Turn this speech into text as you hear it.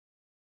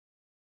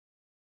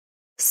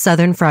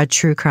Southern Fried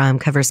True Crime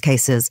covers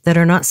cases that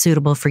are not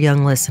suitable for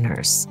young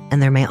listeners,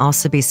 and there may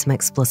also be some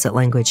explicit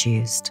language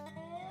used.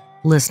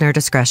 Listener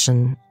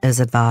discretion is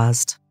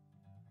advised.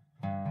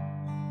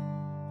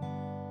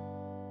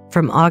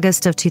 From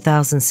August of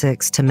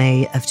 2006 to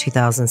May of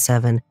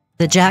 2007,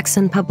 the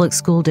Jackson Public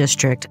School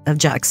District of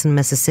Jackson,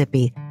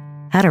 Mississippi,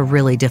 had a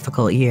really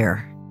difficult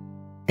year.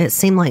 It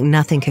seemed like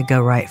nothing could go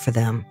right for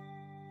them.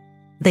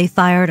 They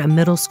fired a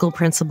middle school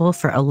principal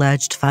for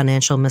alleged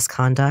financial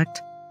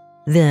misconduct.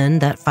 Then,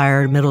 that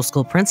fired middle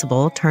school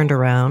principal turned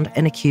around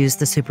and accused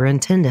the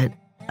superintendent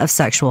of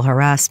sexual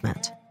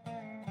harassment.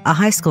 A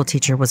high school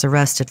teacher was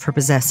arrested for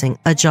possessing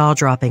a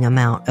jaw-dropping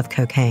amount of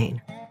cocaine.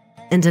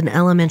 And an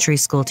elementary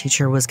school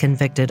teacher was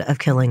convicted of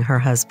killing her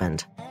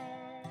husband.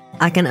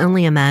 I can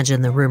only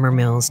imagine the rumor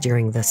mills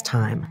during this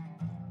time.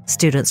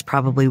 Students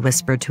probably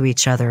whispered to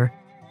each other,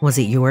 "Was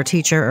it your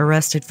teacher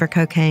arrested for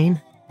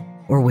cocaine?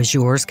 Or was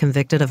yours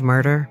convicted of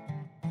murder?"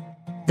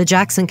 The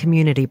Jackson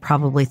community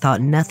probably thought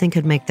nothing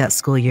could make that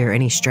school year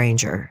any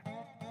stranger.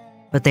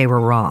 But they were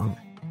wrong.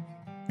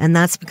 And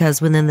that's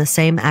because within the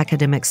same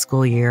academic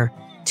school year,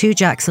 2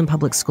 Jackson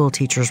public school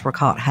teachers were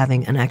caught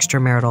having an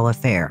extramarital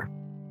affair.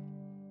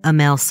 A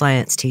male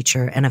science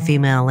teacher and a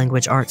female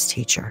language arts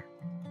teacher.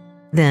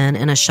 Then,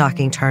 in a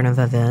shocking turn of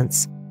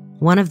events,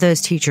 one of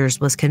those teachers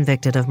was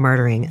convicted of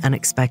murdering an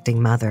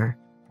expecting mother,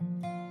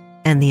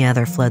 and the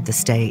other fled the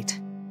state.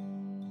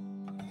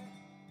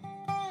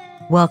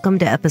 Welcome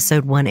to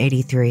episode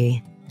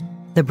 183,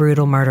 The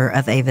Brutal Murder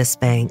of Avis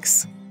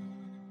Banks.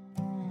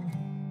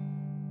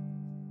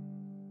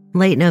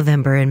 Late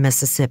November in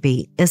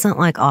Mississippi isn't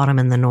like autumn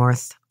in the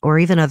North or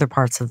even other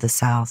parts of the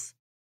South.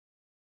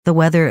 The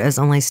weather is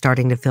only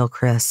starting to feel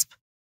crisp,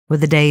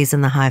 with the days in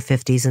the high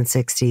 50s and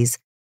 60s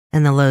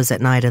and the lows at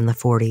night in the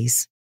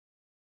 40s.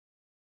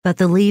 But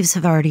the leaves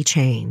have already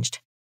changed,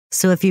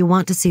 so if you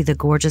want to see the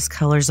gorgeous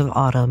colors of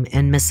autumn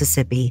in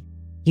Mississippi,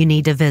 you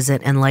need to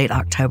visit in late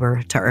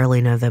October to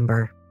early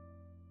November.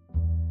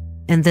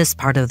 In this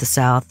part of the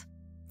South,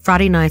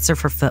 Friday nights are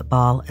for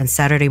football and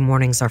Saturday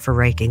mornings are for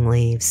raking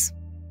leaves.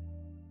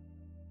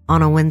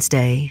 On a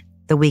Wednesday,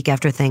 the week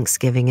after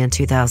Thanksgiving in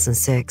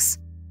 2006,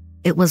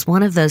 it was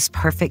one of those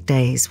perfect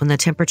days when the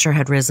temperature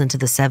had risen to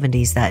the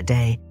 70s that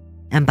day,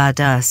 and by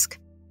dusk,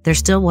 there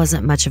still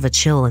wasn't much of a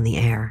chill in the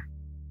air.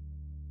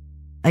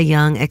 A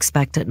young,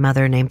 expectant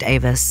mother named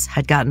Avis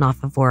had gotten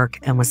off of work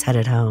and was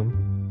headed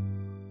home.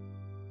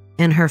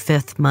 In her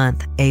 5th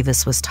month,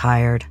 Avis was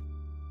tired.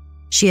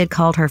 She had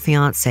called her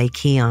fiancé,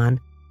 Keon,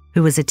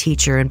 who was a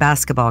teacher and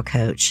basketball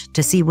coach,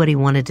 to see what he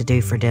wanted to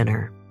do for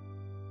dinner.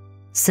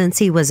 Since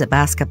he was at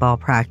basketball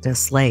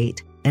practice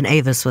late and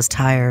Avis was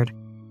tired,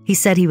 he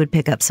said he would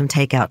pick up some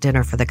takeout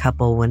dinner for the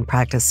couple when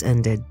practice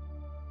ended.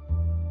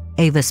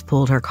 Avis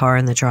pulled her car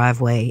in the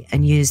driveway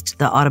and used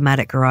the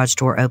automatic garage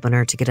door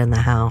opener to get in the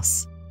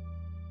house.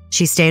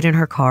 She stayed in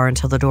her car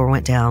until the door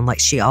went down like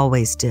she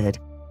always did,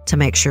 to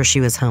make sure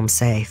she was home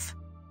safe.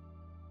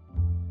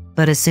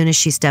 But as soon as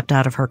she stepped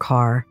out of her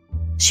car,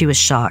 she was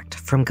shocked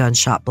from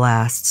gunshot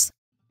blasts.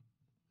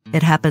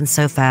 It happened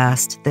so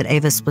fast that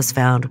Avis was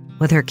found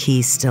with her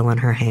keys still in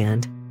her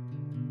hand.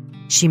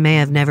 She may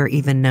have never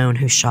even known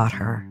who shot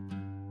her,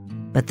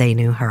 but they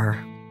knew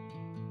her.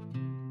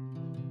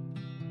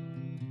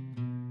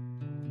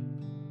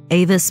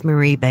 Avis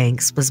Marie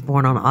Banks was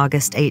born on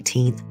August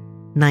 18,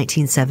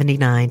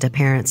 1979 to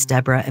parents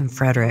Deborah and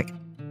Frederick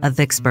of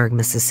Vicksburg,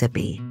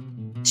 Mississippi.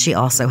 She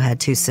also had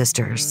 2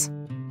 sisters.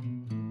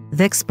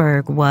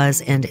 Vicksburg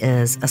was and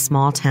is a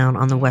small town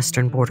on the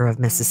western border of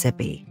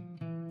Mississippi.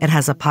 It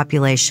has a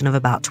population of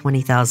about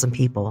 20,000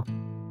 people,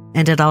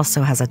 and it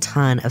also has a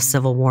ton of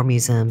Civil War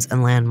museums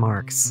and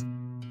landmarks.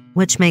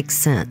 Which makes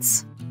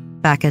sense.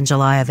 Back in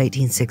July of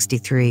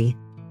 1863,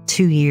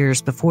 2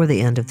 years before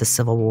the end of the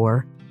Civil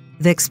War,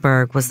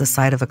 Vicksburg was the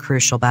site of a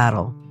crucial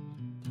battle.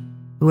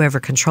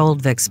 Whoever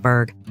controlled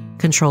Vicksburg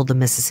controlled the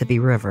Mississippi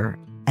River,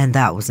 and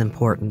that was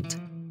important.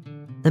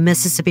 The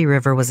Mississippi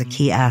River was a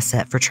key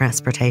asset for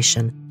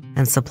transportation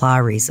and supply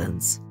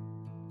reasons.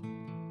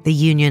 The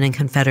Union and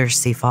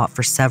Confederacy fought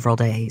for several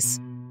days.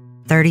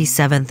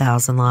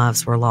 37,000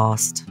 lives were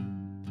lost.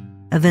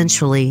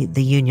 Eventually,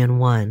 the Union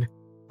won,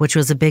 which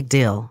was a big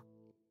deal.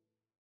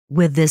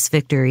 With this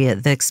victory at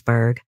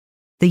Vicksburg,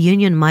 the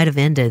Union might have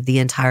ended the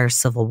entire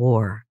Civil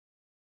War.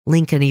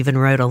 Lincoln even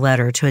wrote a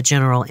letter to a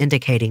general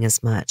indicating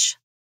as much.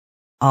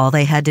 All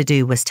they had to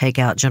do was take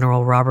out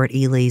General Robert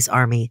E. Lee's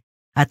army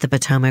at the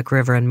Potomac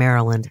River in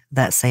Maryland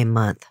that same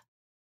month.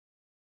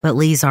 But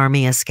Lee's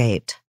army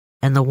escaped,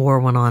 and the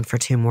war went on for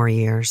 2 more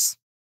years.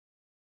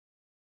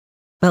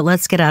 But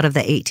let's get out of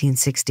the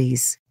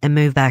 1860s and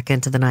move back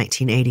into the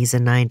 1980s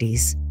and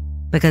 90s,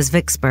 because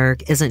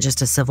Vicksburg isn't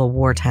just a Civil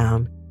War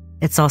town,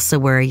 it's also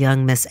where a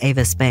young Miss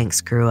Avis Banks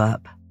grew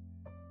up.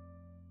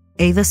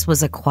 Avis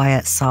was a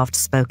quiet,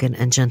 soft-spoken,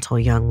 and gentle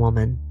young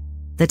woman,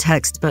 the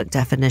textbook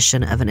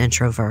definition of an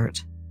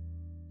introvert.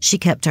 She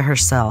kept to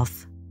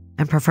herself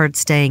and preferred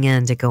staying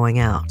in to going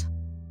out.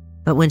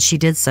 But when she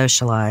did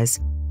socialize,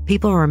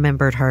 people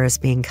remembered her as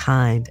being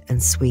kind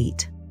and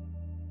sweet.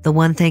 The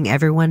one thing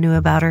everyone knew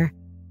about her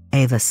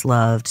Avis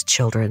loved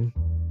children.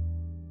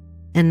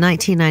 In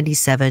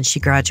 1997, she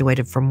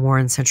graduated from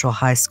Warren Central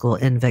High School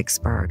in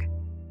Vicksburg.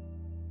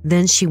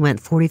 Then she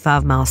went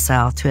 45 miles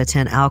south to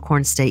attend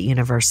Alcorn State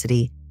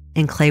University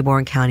in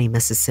Claiborne County,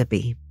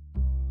 Mississippi.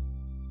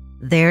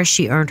 There,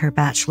 she earned her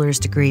bachelor's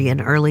degree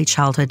in early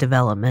childhood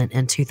development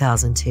in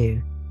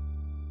 2002.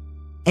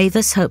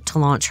 Avis hoped to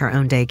launch her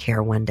own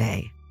daycare one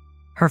day.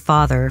 Her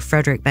father,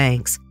 Frederick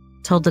Banks,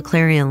 told the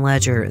Clarion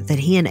Ledger that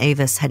he and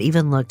Avis had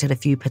even looked at a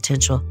few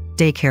potential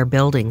daycare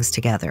buildings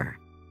together,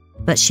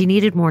 but she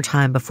needed more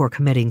time before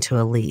committing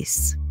to a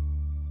lease.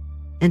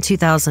 In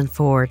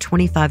 2004,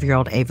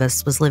 25-year-old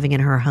Avis was living in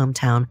her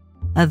hometown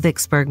of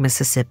Vicksburg,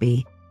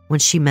 Mississippi, when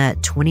she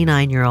met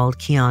 29-year-old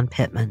Keon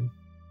Pittman.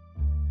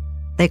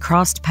 They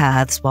crossed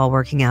paths while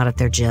working out at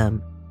their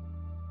gym.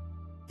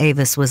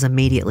 Avis was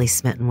immediately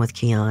smitten with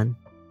Keon.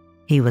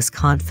 He was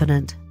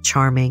confident,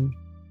 charming,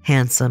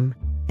 handsome,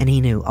 and he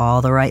knew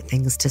all the right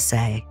things to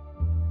say.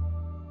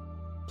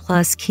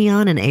 Plus,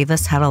 Keon and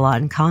Avis had a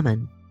lot in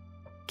common.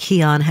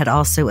 Keon had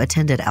also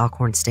attended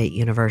Alcorn State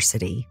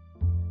University.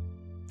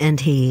 And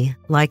he,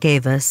 like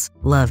Avis,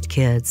 loved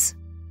kids.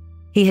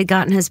 He had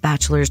gotten his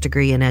bachelor's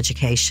degree in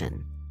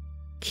education.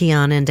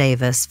 Keon and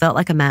Avis felt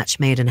like a match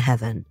made in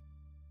heaven,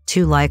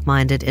 two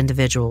like-minded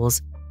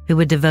individuals who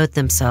would devote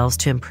themselves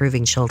to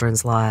improving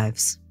children's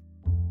lives.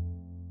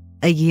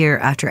 A year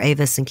after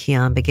Avis and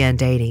Keon began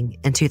dating,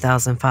 in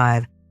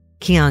 2005,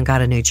 Keon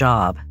got a new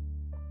job.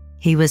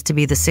 He was to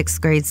be the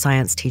 6th grade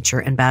science teacher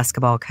and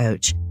basketball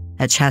coach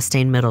at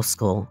Chastain Middle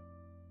School.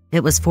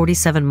 It was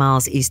 47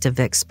 miles east of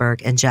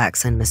Vicksburg in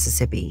Jackson,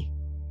 Mississippi.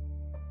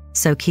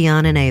 So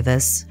Keon and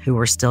Avis, who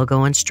were still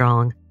going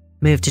strong,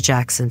 moved to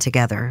Jackson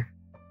together.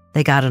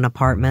 They got an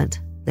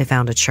apartment, they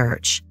found a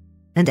church,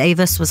 and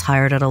Avis was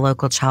hired at a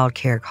local child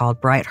care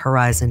called Bright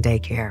Horizon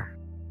Daycare.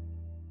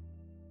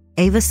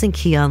 Avis and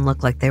Keon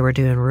looked like they were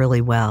doing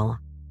really well.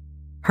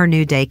 Her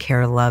new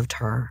daycare loved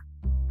her.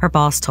 Her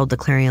boss told the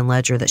Clarion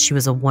Ledger that she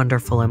was a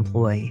wonderful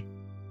employee.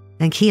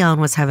 And Keon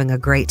was having a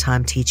great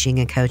time teaching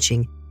and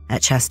coaching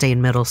at Chastain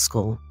Middle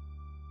School.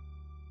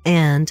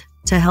 And,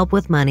 to help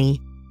with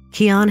money,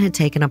 Keon had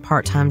taken a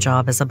part-time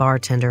job as a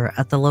bartender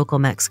at the local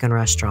Mexican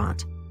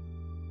restaurant.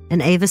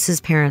 In Avis's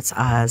parents'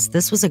 eyes,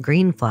 this was a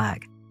green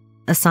flag,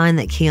 a sign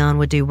that Keon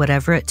would do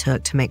whatever it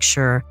took to make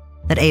sure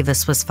that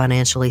Avis was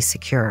financially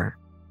secure.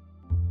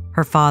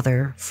 Her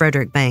father,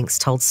 Frederick Banks,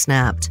 told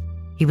Snapped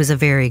he was a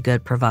very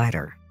good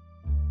provider.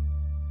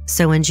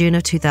 So in June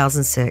of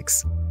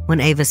 2006, when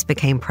Avis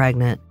became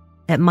pregnant,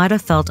 it might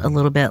have felt a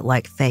little bit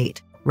like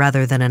fate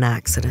rather than an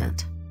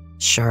accident.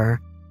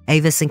 Sure,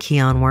 Avis and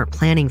Keon weren't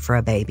planning for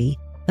a baby,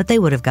 but they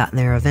would have gotten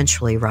there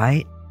eventually,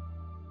 right?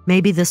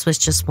 Maybe this was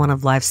just one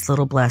of life's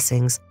little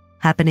blessings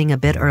happening a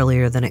bit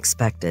earlier than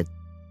expected.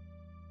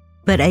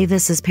 But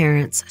Avis's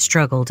parents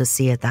struggled to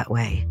see it that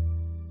way.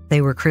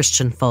 They were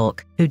Christian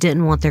folk who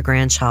didn't want their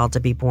grandchild to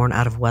be born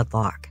out of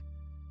wedlock.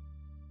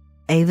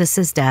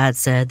 Avis's dad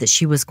said that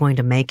she was going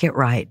to make it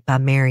right by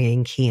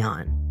marrying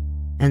Keon.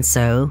 And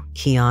so,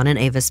 Keon and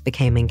Avis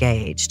became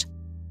engaged.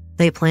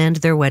 They planned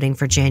their wedding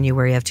for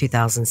January of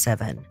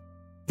 2007.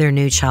 Their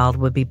new child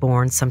would be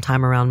born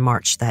sometime around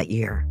March that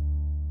year.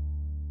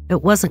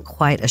 It wasn't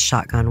quite a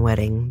shotgun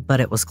wedding, but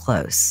it was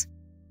close.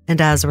 And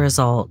as a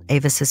result,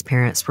 Avis's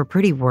parents were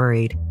pretty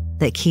worried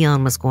that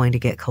Keon was going to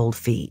get cold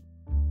feet.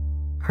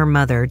 Her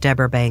mother,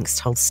 Deborah Banks,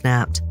 told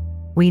Snapped,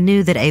 "We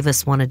knew that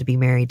Avis wanted to be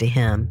married to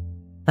him,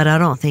 but I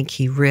don't think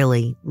he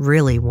really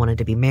wanted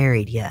to be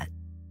married yet."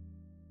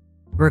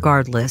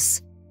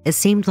 Regardless, it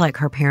seemed like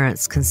her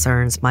parents'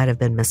 concerns might have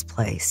been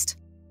misplaced.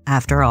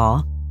 After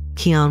all,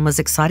 Keon was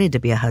excited to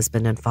be a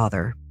husband and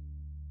father.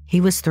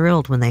 He was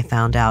thrilled when they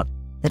found out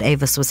that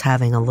Avis was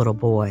having a little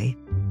boy.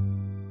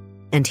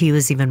 And he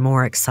was even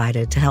more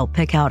excited to help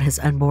pick out his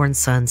unborn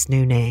son's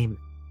new name,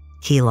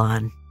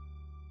 Keelan.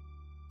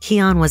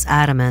 Keon was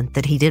adamant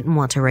that he didn't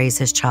want to raise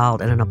his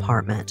child in an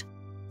apartment,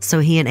 so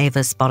he and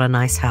Avis bought a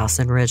nice house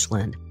in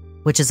Ridgeland,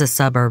 which is a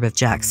suburb of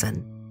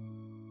Jackson.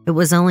 It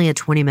was only a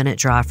 20-minute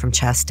drive from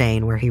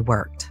Chastain where he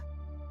worked.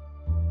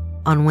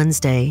 On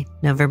Wednesday,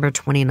 November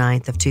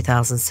 29th of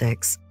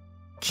 2006,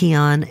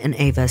 Keon and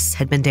Avis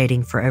had been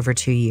dating for over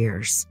 2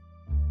 years.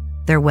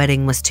 Their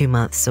wedding was 2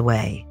 months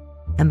away,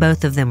 and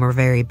both of them were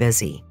very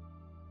busy.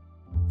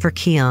 For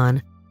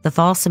Keon, the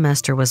fall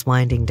semester was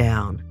winding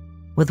down.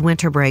 With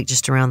winter break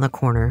just around the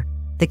corner,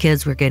 the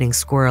kids were getting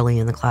squirrely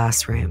in the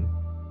classroom.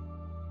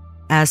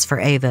 As for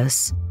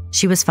Avis,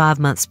 she was 5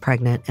 months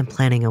pregnant and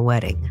planning a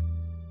wedding.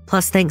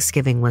 Plus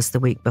Thanksgiving was the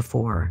week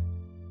before.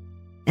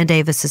 And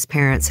Avis's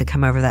parents had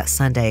come over that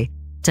Sunday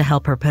to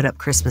help her put up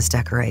Christmas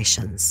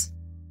decorations.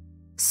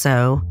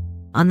 So,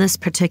 on this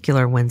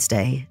particular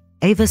Wednesday,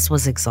 Avis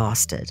was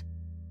exhausted.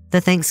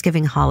 The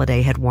Thanksgiving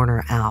holiday had worn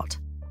her out.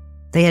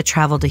 They had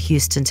traveled to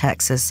Houston,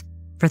 Texas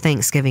for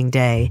Thanksgiving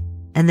Day,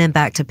 and then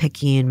back to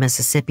Picayune,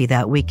 Mississippi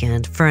that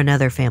weekend for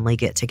another family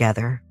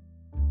get-together.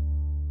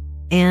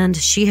 And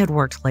she had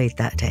worked late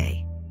that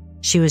day.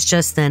 She was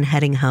just then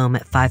heading home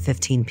at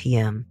 5:15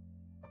 p.m.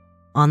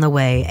 On the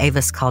way,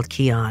 Avis called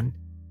Keon.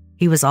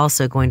 He was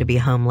also going to be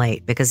home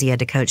late because he had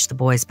to coach the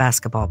boys'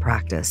 basketball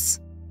practice.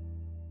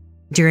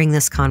 During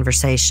this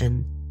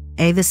conversation,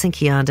 Avis and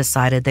Keon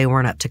decided they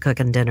weren't up to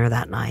cooking dinner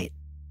that night.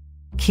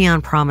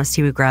 Keon promised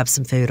he would grab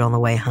some food on the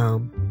way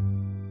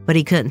home, but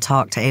he couldn't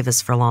talk to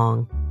Avis for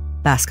long.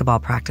 Basketball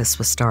practice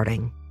was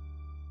starting.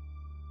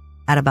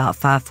 At about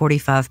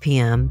 5:45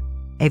 p.m.,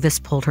 Avis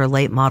pulled her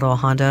late model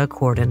Honda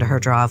Accord into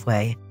her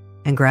driveway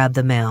and grabbed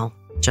the mail,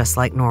 just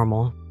like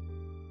normal.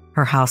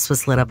 Her house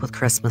was lit up with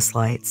Christmas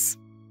lights.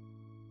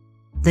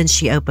 Then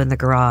she opened the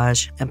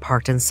garage and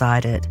parked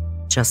inside it,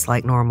 just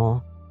like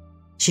normal.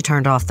 She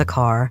turned off the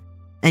car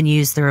and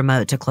used the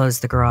remote to close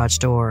the garage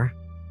door.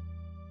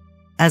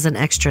 As an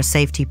extra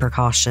safety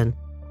precaution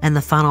and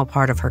the final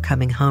part of her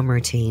coming home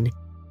routine,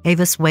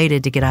 Avis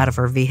waited to get out of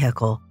her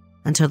vehicle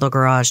until the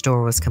garage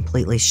door was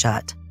completely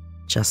shut,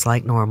 just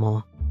like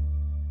normal.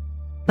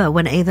 But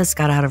when Avis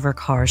got out of her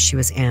car, she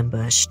was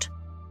ambushed.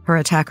 Her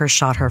attacker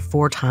shot her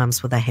 4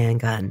 times with a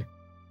handgun.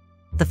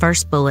 The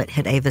first bullet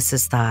hit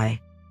Avis's thigh,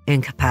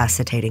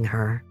 incapacitating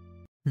her.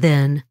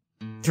 Then,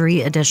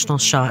 3 additional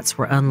shots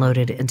were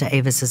unloaded into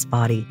Avis's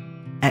body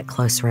at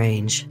close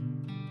range.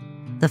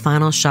 The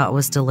final shot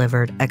was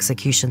delivered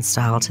execution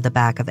style to the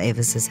back of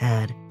Avis's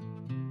head.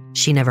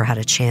 She never had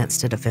a chance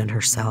to defend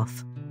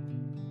herself.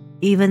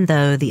 Even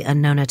though the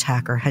unknown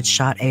attacker had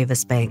shot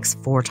Avis Banks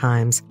 4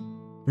 times,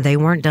 they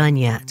weren't done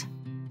yet.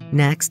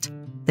 Next,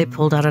 they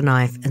pulled out a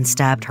knife and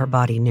stabbed her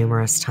body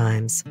numerous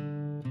times.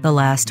 The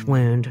last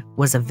wound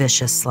was a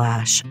vicious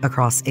slash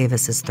across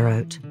Avis's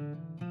throat.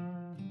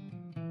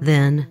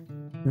 Then,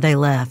 they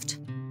left.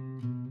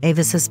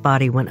 Avis's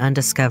body went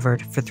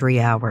undiscovered for 3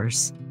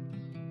 hours.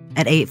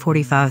 At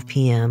 8:45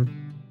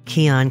 p.m.,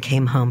 Keon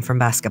came home from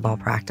basketball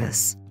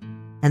practice,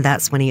 and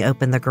that's when he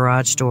opened the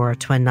garage door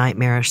to a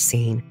nightmarish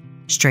scene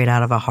straight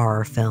out of a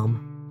horror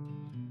film.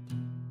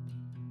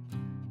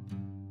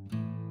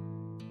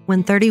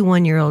 When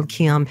 31-year-old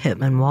Keon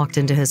Pittman walked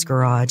into his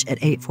garage at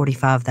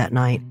 8:45 that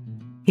night,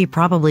 he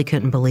probably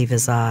couldn't believe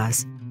his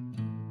eyes.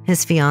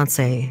 His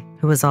fiancée,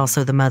 who was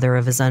also the mother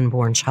of his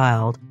unborn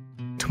child,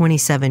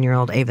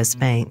 27-year-old Avis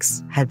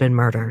Banks, had been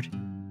murdered,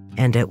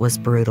 and it was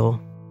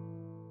brutal.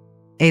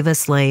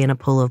 Avis lay in a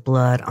pool of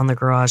blood on the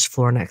garage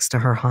floor next to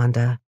her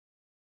Honda.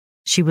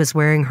 She was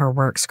wearing her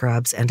work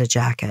scrubs and a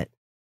jacket.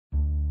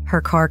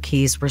 Her car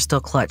keys were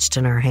still clutched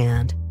in her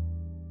hand.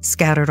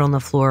 Scattered on the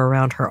floor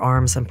around her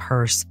arms and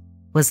purse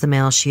was the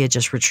mail she had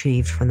just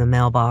retrieved from the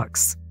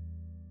mailbox.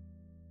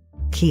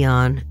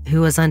 Keon, who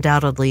was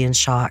undoubtedly in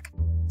shock,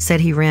 said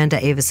he ran to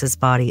Avis's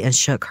body and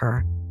shook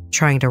her,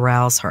 trying to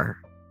rouse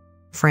her.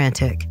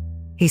 Frantic,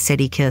 he said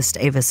he kissed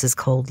Avis's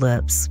cold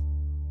lips.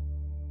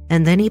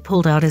 And then he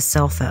pulled out his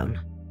cell phone,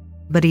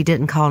 but he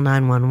didn't call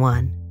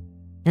 911.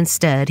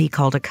 Instead, he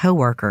called a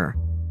coworker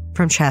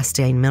from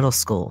Chastain Middle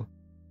School,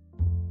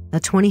 a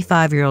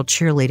 25-year-old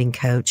cheerleading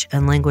coach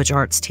and language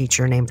arts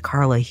teacher named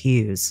Carla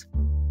Hughes.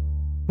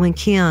 When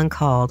Keon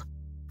called,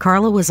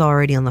 Carla was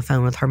already on the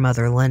phone with her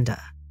mother, Linda.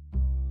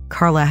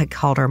 Carla had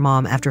called her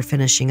mom after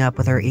finishing up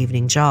with her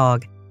evening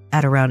jog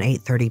at around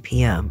 8:30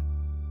 p.m.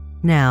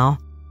 Now,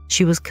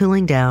 she was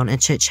cooling down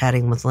and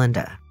chit-chatting with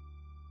Linda.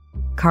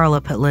 Carla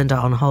put Linda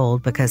on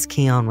hold because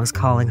Keon was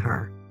calling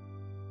her.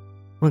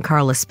 When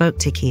Carla spoke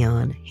to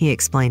Keon, he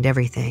explained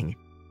everything,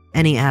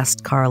 and he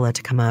asked Carla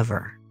to come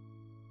over.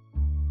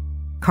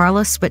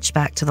 Carla switched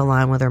back to the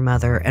line with her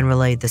mother and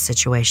relayed the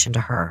situation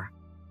to her.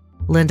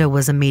 Linda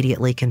was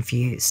immediately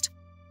confused.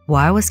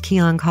 Why was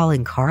Keon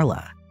calling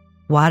Carla?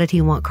 Why did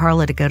he want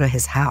Carla to go to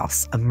his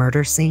house? A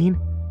murder scene?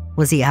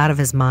 Was he out of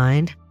his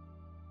mind?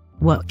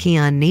 What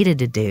Keon needed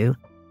to do,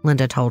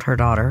 Linda told her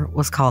daughter,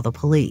 was call the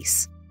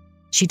police.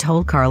 She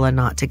told Carla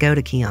not to go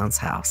to Keon's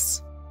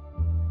house.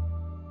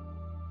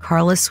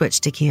 Carla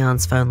switched to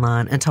Keon's phone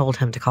line and told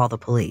him to call the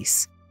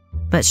police.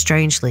 But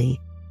strangely,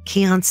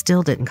 Keon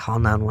still didn't call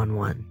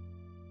 911.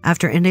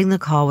 After ending the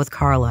call with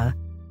Carla,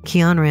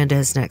 Keon ran to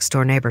his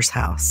next-door neighbor's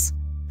house.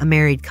 A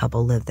married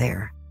couple lived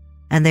there,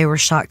 and they were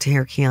shocked to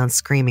hear Keon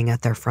screaming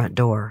at their front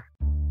door.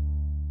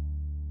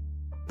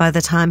 By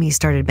the time he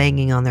started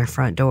banging on their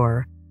front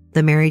door,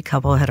 the married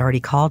couple had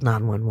already called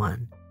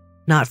 911.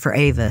 Not for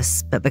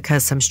Avis, but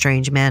because some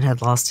strange man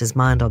had lost his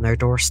mind on their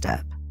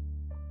doorstep.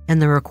 In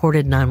the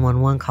recorded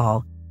 911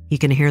 call, you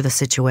can hear the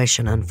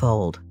situation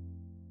unfold.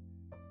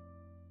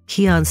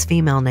 Keon's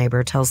female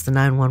neighbor tells the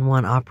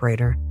 911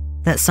 operator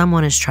that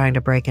someone is trying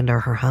to break into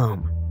her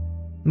home.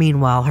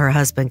 Meanwhile, her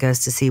husband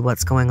goes to see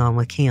what's going on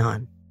with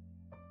Keon.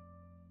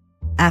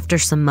 After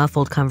some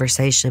muffled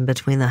conversation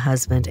between the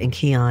husband and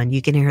Keon,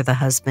 you can hear the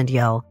husband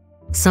yell,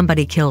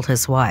 "Somebody killed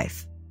his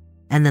wife."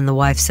 And then the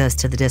wife says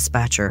to the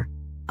dispatcher,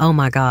 "Oh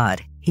my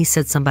God, he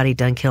said somebody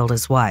done killed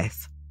his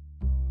wife."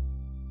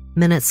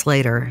 Minutes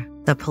later,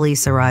 the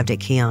police arrived at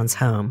Keon's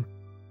home.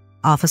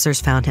 Officers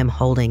found him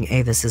holding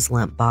Avis's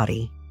limp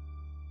body.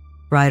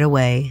 Right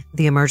away,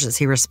 the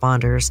emergency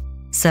responders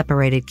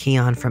separated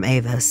Keon from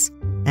Avis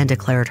and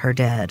declared her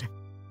dead,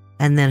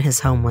 and then his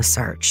home was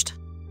searched.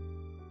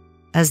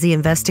 As the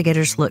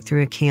investigators looked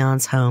through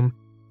Keon's home,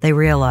 they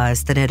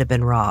realized that it had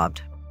been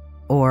robbed,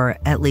 or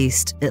at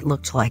least it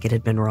looked like it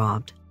had been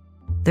robbed.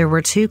 There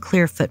were 2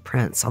 clear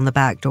footprints on the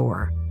back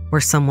door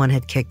where someone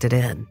had kicked it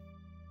in.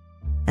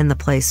 And the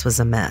place was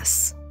a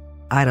mess.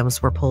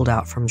 Items were pulled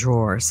out from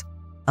drawers.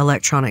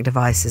 Electronic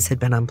devices had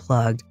been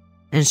unplugged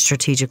and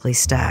strategically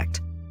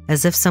stacked,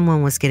 as if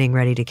someone was getting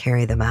ready to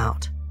carry them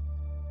out.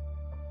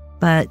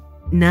 But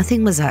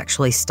nothing was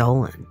actually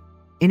stolen.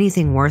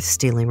 Anything worth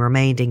stealing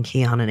remained in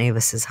Keon and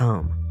Avis's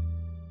home.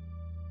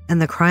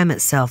 And the crime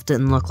itself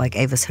didn't look like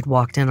Avis had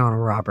walked in on a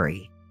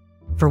robbery.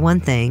 For one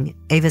thing,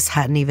 Avis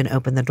hadn't even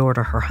opened the door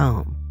to her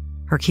home.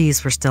 Her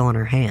keys were still in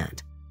her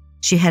hand.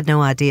 She had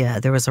no idea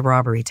there was a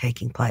robbery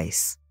taking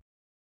place.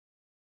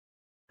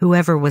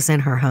 Whoever was in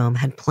her home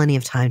had plenty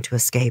of time to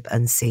escape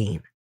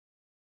unseen.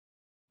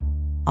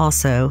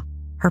 Also,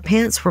 her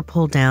pants were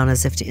pulled down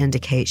as if to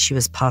indicate she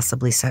was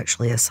possibly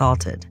sexually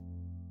assaulted.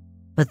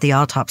 But the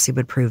autopsy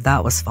would prove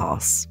that was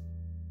false.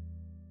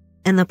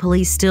 And the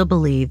police still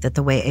believed that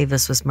the way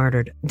Avis was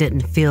murdered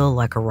didn't feel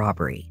like a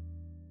robbery.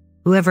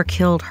 Whoever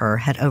killed her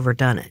had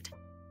overdone it.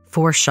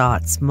 4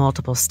 shots,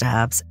 multiple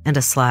stabs, and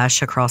a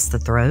slash across the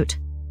throat.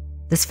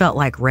 This felt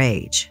like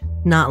rage,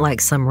 not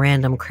like some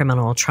random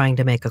criminal trying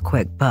to make a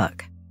quick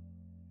buck.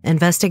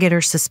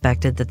 Investigators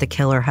suspected that the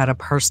killer had a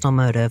personal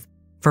motive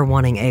for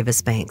wanting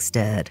Avis Banks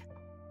dead.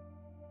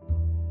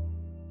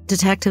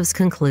 Detectives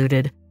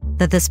concluded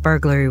that this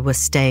burglary was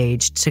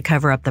staged to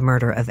cover up the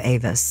murder of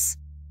Avis,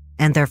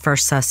 and their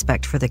first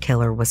suspect for the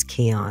killer was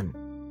Keon.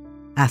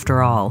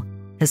 After all,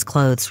 his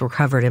clothes were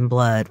covered in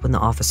blood when the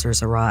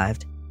officers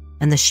arrived,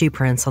 and the shoe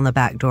prints on the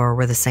back door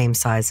were the same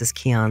size as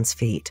Keon's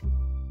feet,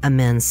 a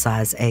men's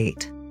size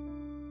 8.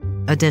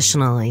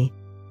 Additionally,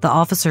 the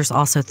officers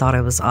also thought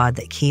it was odd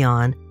that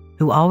Keon,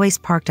 who always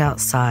parked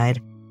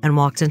outside and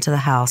walked into the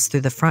house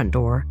through the front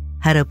door,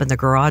 had opened the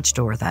garage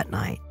door that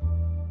night.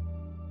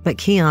 But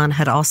Keon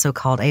had also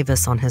called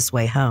Avis on his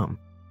way home.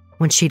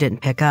 When she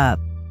didn't pick up,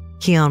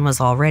 Keon was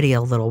already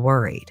a little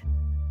worried.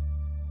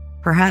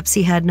 Perhaps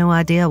he had no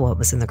idea what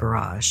was in the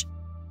garage.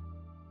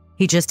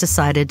 He just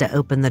decided to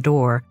open the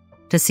door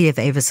to see if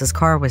Avis's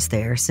car was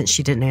there since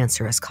she didn't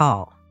answer his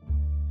call.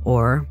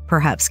 Or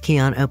perhaps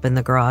Keon opened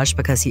the garage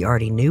because he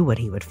already knew what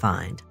he would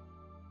find.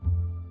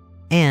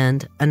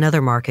 And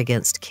another mark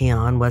against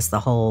Keon was the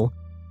whole,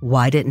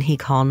 why didn't he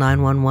call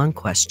 911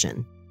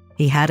 question?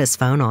 He had his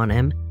phone on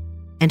him,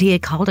 and he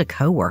had called a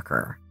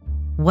coworker.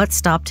 What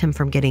stopped him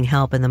from getting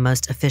help in the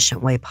most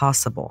efficient way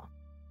possible?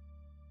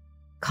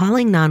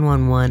 Calling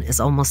 911 is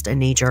almost a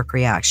knee-jerk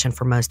reaction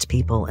for most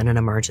people in an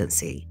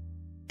emergency.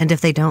 And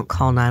if they don't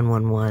call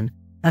 911,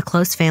 a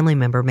close family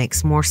member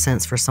makes more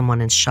sense for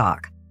someone in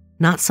shock,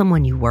 not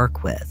someone you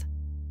work with.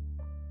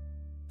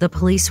 The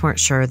police weren't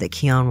sure that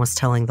Keon was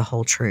telling the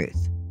whole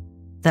truth.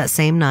 That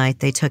same night,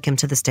 they took him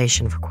to the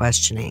station for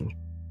questioning.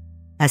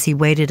 As he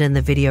waited in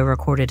the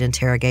video-recorded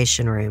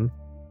interrogation room,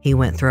 he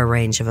went through a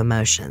range of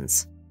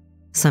emotions.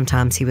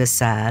 Sometimes he was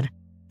sad,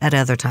 at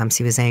other times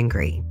he was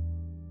angry.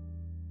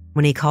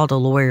 When he called a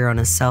lawyer on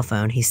his cell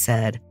phone, he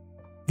said,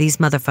 "These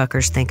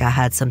motherfuckers think I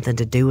had something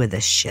to do with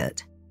this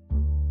shit."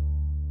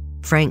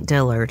 Frank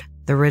Dillard,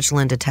 the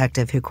Ridgeland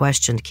detective who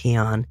questioned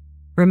Keon,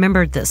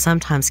 remembered that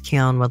sometimes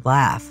Keon would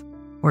laugh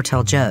or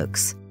tell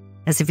jokes,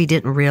 as if he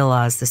didn't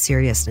realize the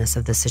seriousness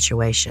of the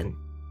situation.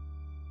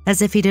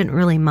 As if he didn't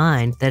really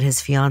mind that his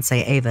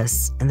fiancée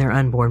Avis and their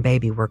unborn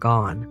baby were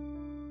gone.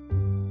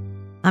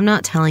 I'm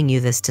not telling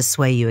you this to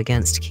sway you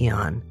against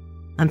Keon.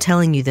 I'm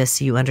telling you this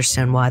so you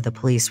understand why the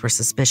police were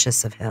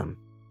suspicious of him.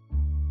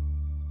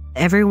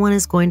 Everyone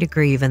is going to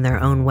grieve in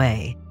their own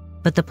way,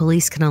 but the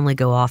police can only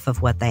go off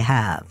of what they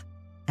have.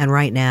 And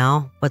right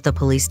now, what the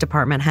police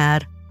department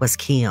had was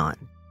Keon,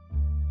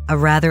 a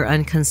rather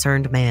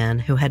unconcerned man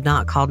who had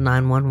not called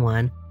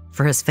 911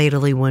 for his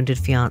fatally wounded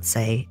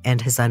fiancée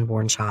and his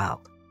unborn child.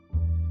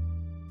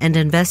 And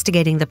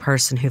investigating the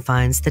person who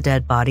finds the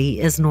dead body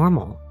is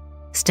normal,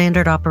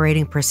 standard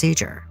operating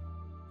procedure.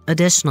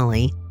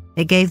 Additionally,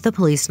 it gave the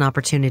police an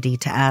opportunity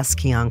to ask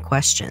Keon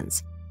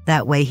questions.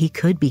 That way he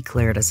could be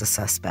cleared as a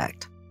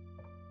suspect.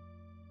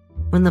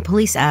 When the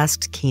police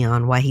asked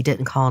Keon why he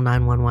didn't call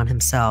 911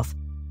 himself,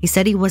 he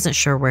said he wasn't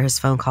sure where his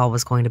phone call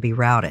was going to be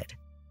routed.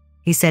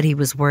 He said he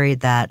was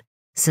worried that,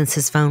 since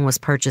his phone was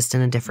purchased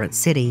in a different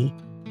city,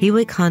 he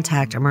would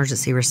contact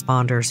emergency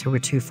responders who were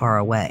too far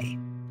away.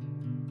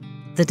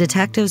 The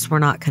detectives were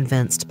not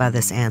convinced by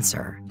this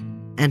answer,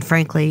 and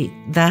frankly,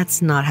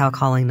 that's not how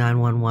calling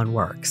 911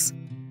 works.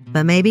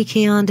 But maybe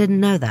Keon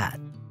didn't know that.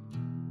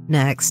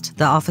 Next,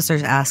 the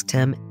officers asked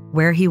him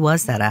where he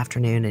was that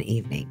afternoon and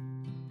evening.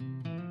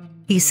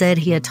 He said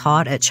he had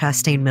taught at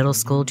Schexnayder Middle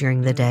School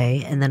during the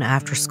day, and then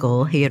after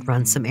school he had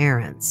run some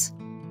errands.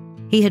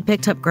 He had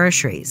picked up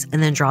groceries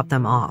and then dropped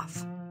them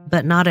off,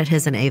 but not at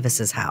his and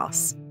Avis's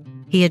house.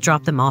 He had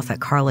dropped them off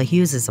at Carla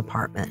Hughes's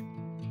apartment,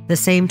 the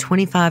same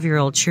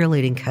 25-year-old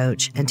cheerleading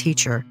coach and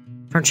teacher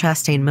from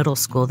Schexnayder Middle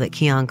School that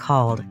Keon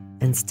called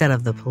instead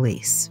of the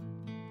police.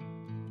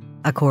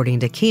 According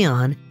to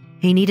Keon,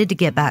 he needed to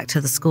get back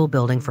to the school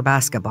building for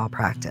basketball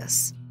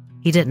practice.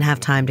 He didn't have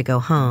time to go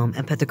home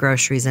and put the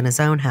groceries in his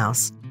own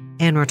house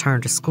and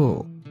return to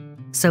school.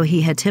 so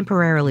he had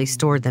temporarily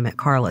stored them at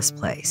Carla's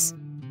place.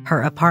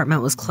 Her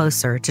apartment was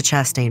closer to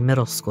Chastain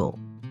Middle School.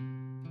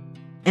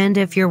 And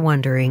if you're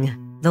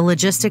wondering, the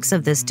logistics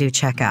of this do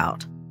check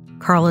out.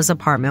 Carla's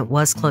apartment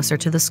was closer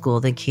to the school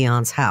than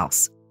Keon's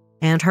house,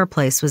 and her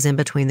place was in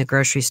between the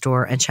grocery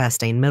store and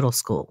Chastain Middle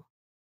School.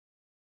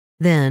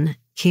 Then,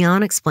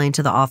 Keon explained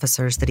to the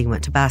officers that he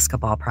went to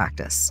basketball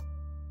practice.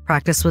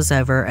 Practice was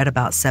over at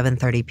about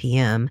 7:30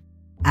 p.m.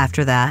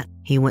 After that,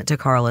 he went to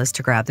Carla's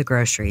to grab the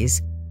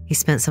groceries. He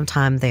spent some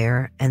time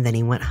there, and then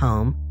he went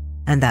home,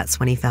 and that's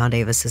when he found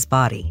Avis's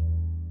body.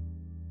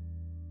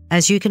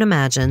 As you can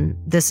imagine,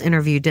 this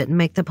interview didn't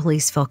make the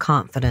police feel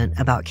confident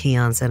about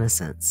Keon's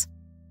innocence.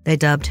 They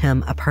dubbed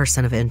him a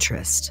person of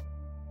interest.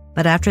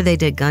 But after they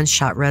did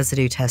gunshot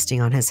residue testing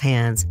on his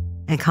hands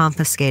and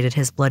confiscated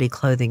his bloody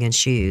clothing and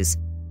shoes,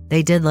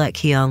 they did let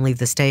Keon leave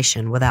the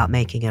station without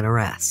making an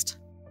arrest.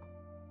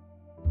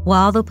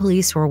 While the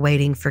police were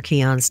waiting for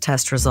Keon's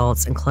test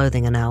results and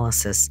clothing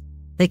analysis,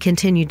 they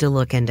continued to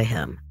look into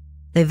him.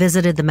 They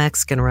visited the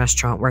Mexican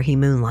restaurant where he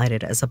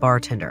moonlighted as a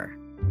bartender.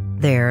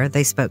 There,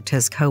 they spoke to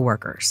his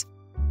co-workers,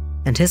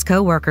 and his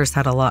co-workers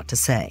had a lot to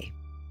say.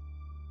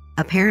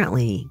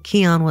 Apparently,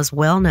 Keon was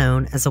well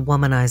known as a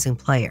womanizing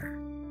player.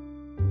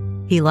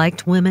 He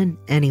liked women,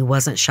 and he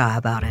wasn't shy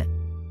about it.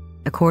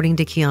 According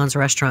to Keon's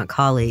restaurant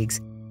colleagues,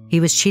 he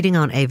was cheating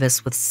on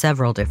Avis with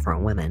several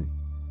different women.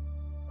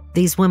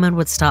 These women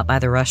would stop by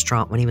the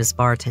restaurant when he was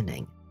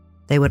bartending.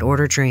 They would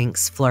order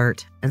drinks,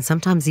 flirt, and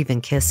sometimes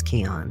even kiss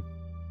Keon.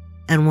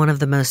 And one of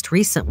the most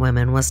recent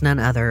women was none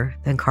other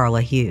than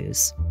Carla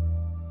Hughes.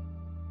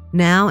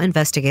 Now,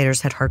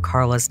 investigators had heard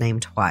Carla's name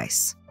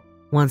twice.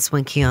 Once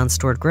when Keon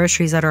stored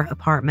groceries at her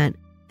apartment,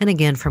 and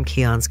again from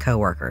Keon's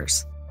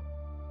co-workers.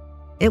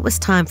 It was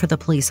time for the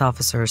police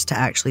officers to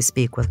actually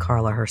speak with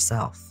Carla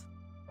herself.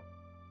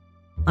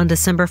 On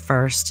December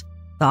 1st,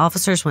 the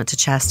officers went to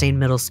Chastain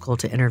Middle School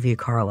to interview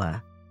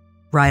Carla.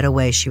 Right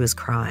away, she was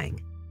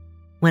crying.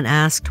 When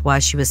asked why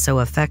she was so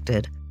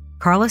affected,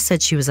 Carla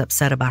said she was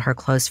upset about her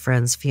close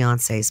friend's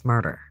fiancé's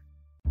murder.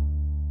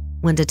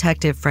 When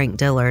Detective Frank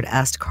Dillard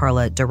asked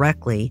Carla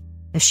directly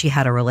if she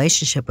had a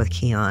relationship with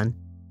Keon,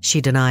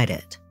 she denied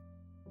it.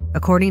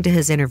 According to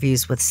his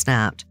interviews with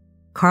Snapped,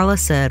 Carla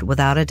said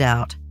without a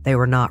doubt they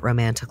were not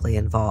romantically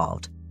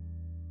involved.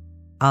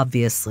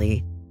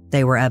 Obviously,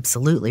 they were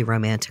absolutely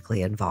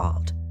romantically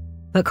involved.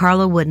 But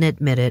Carla wouldn't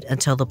admit it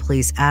until the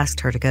police asked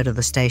her to go to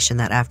the station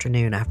that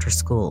afternoon after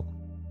school.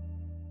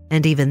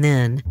 And even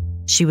then,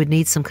 she would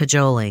need some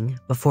cajoling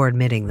before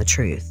admitting the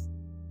truth.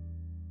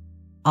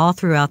 All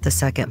throughout the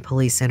second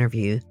police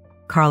interview,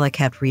 Carla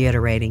kept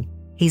reiterating,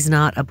 "He's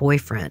not a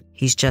boyfriend.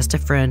 He's just a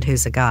friend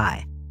who's a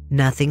guy.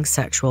 Nothing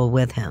sexual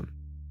with him."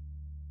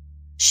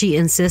 She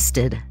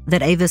insisted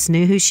that Avis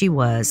knew who she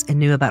was and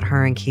knew about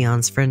her and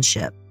Keon's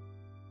friendship.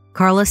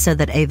 Carla said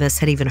that Avis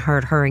had even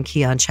heard her and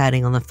Keon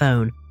chatting on the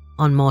phone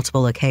on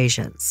multiple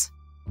occasions.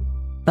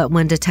 But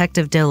when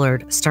Detective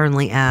Dillard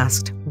sternly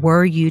asked,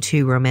 "Were you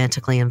two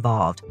romantically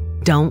involved?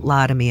 Don't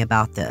lie to me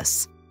about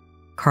this,"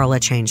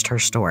 Carla changed her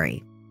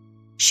story.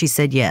 She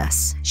said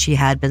yes, she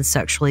had been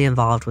sexually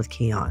involved with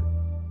Keon.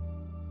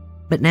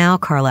 But now,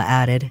 Carla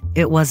added,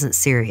 it wasn't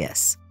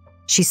serious.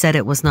 She said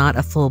it was not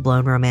a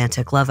full-blown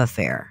romantic love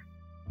affair.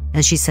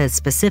 And she said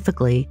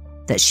specifically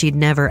that she'd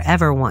never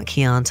ever want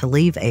Keon to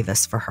leave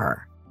Avis for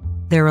her.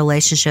 Their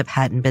relationship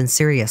hadn't been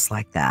serious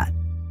like that.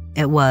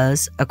 It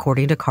was,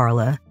 according to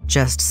Carla,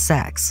 just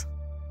sex.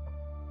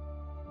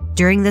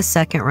 During this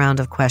second round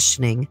of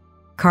questioning,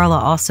 Carla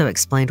also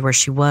explained where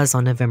she was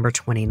on November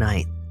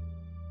 29th.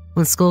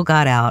 When school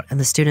got out and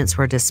the students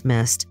were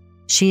dismissed,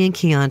 she and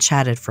Keon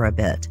chatted for a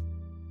bit.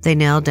 They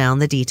nailed down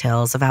the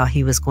details of how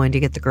he was going to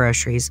get the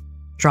groceries,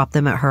 drop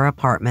them at her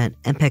apartment,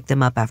 and pick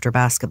them up after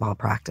basketball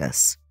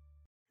practice.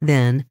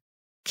 Then,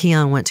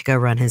 Keon went to go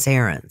run his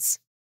errands.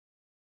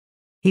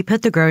 He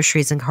put the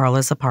groceries in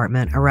Carla's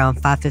apartment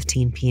around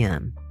 5:15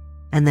 p.m.,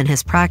 and then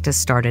his practice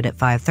started at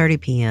 5:30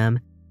 p.m.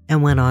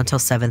 and went on till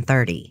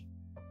 7:30.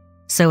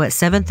 So at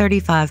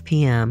 7:35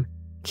 p.m.,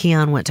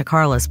 Keon went to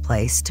Carla's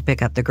place to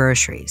pick up the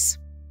groceries.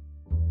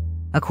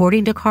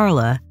 According to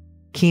Carla,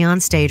 Keon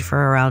stayed for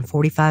around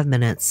 45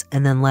 minutes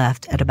and then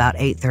left at about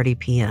 8:30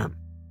 p.m.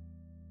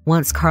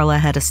 Once Carla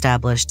had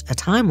established a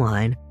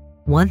timeline,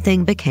 one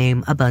thing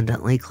became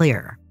abundantly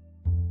clear.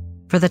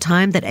 For the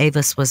time that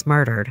Avis was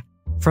murdered,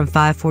 from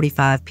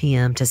 5:45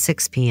 p.m. to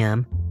 6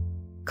 p.m.,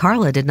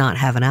 Carla did not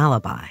have an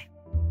alibi.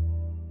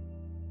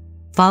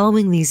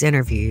 Following these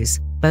interviews,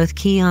 both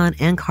Keon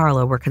and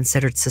Carla were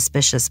considered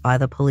suspicious by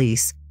the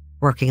police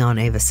working on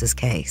Avis's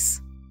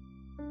case.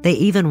 They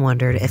even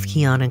wondered if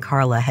Keon and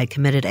Carla had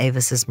committed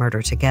Avis's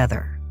murder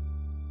together.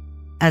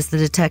 As the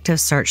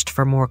detectives searched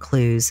for more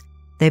clues,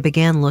 they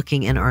began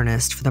looking in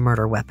earnest for the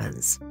murder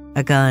weapons,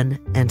 a gun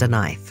and a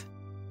knife.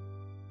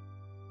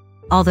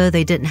 Although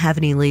they didn't have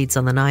any leads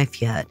on the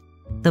knife yet,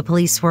 the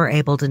police were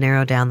able to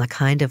narrow down the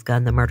kind of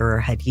gun the murderer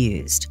had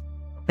used.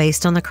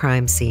 Based on the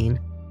crime scene,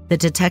 the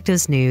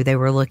detectives knew they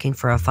were looking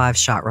for a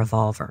 5-shot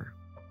revolver.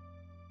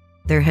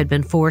 There had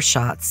been 4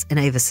 shots in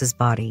Avis's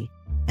body,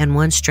 and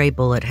one stray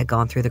bullet had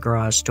gone through the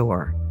garage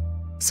door.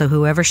 So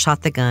whoever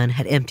shot the gun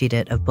had emptied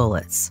it of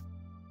bullets.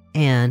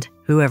 And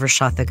whoever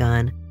shot the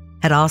gun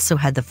had also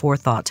had the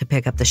forethought to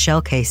pick up the shell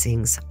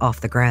casings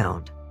off the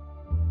ground.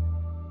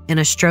 In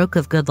a stroke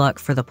of good luck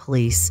for the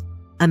police,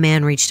 a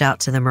man reached out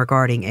to them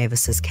regarding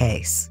Avis's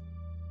case.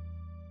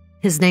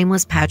 His name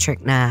was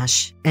Patrick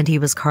Nash, and he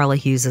was Carla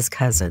Hughes's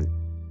cousin.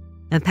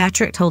 And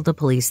Patrick told the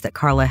police that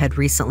Carla had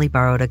recently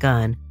borrowed a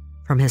gun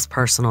from his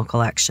personal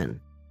collection.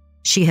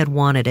 She had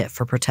wanted it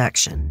for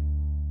protection.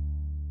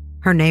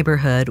 Her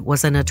neighborhood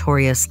was a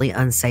notoriously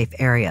unsafe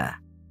area.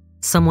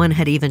 Someone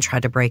had even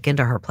tried to break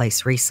into her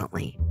place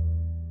recently.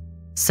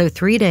 So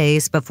 3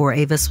 days before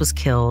Avis was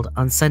killed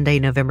on Sunday,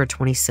 November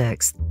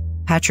 26th,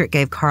 Patrick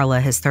gave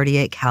Carla his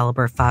 .38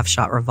 caliber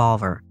 5-shot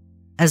revolver,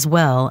 as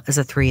well as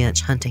a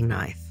 3-inch hunting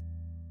knife.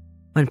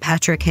 When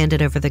Patrick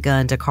handed over the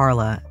gun to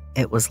Carla,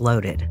 it was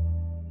loaded.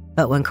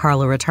 But when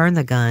Carla returned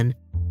the gun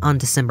on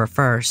December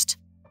 1st,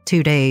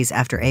 2 days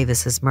after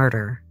Avis's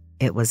murder,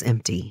 it was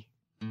empty.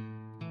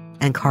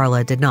 And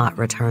Carla did not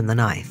return the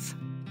knife.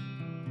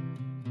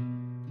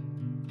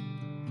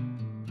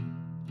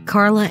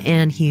 Carla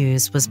Ann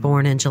Hughes was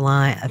born in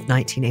July of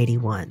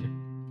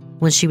 1981.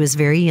 When she was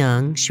very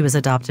young, she was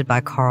adopted by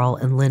Carl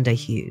and Linda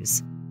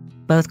Hughes.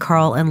 Both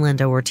Carl and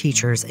Linda were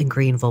teachers in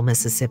Greenville,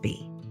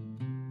 Mississippi.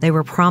 They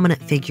were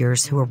prominent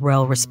figures who were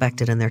well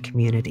respected in their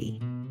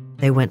community.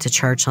 They went to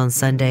church on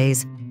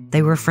Sundays.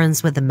 They were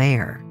friends with the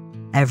mayor.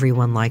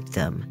 Everyone liked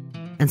them.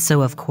 And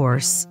so, of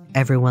course,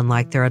 everyone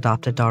liked their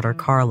adopted daughter,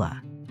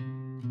 Carla.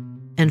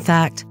 In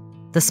fact,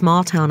 the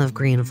small town of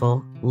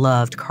Greenville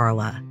loved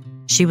Carla.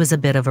 She was a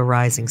bit of a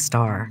rising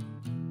star.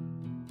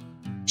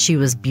 She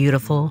was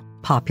beautiful,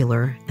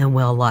 popular, and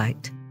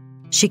well-liked.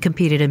 She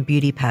competed in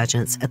beauty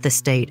pageants at the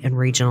state and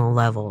regional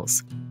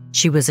levels.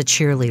 She was a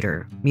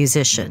cheerleader,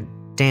 musician,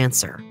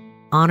 dancer,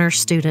 honor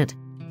student,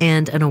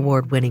 and an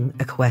award-winning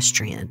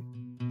equestrian.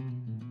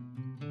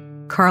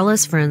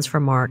 Carla's friends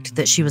remarked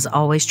that she was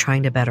always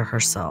trying to better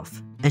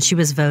herself, and she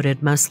was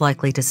voted most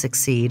likely to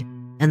succeed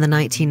in the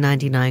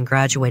 1999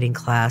 graduating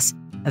class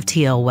of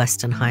T.L.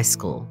 Weston High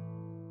School.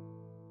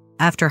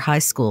 After high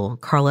school,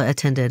 Carla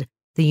attended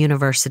the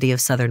University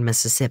of Southern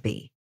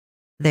Mississippi.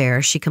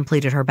 There, she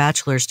completed her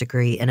bachelor's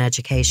degree in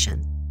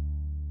education.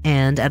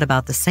 And at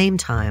about the same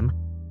time,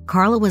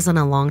 Carla was in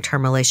a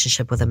long-term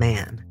relationship with a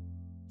man.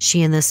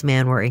 She and this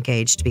man were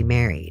engaged to be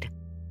married,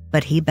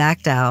 but he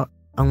backed out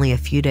only a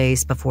few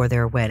days before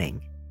their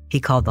wedding.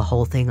 He called the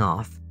whole thing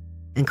off,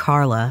 and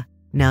Carla,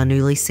 now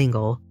newly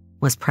single,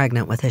 was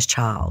pregnant with his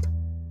child.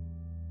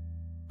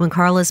 When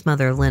Carla's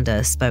mother,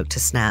 Linda, spoke to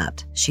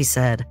Snapped, she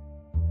said,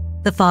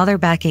 "The father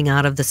backing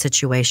out of the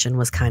situation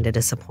was kind of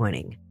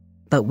disappointing,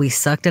 but we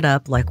sucked it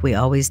up like we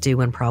always do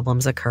when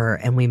problems occur,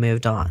 and we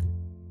moved on."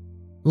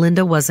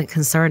 Linda wasn't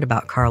concerned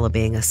about Carla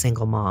being a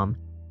single mom.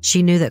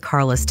 She knew that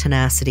Carla's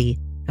tenacity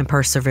and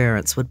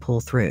perseverance would pull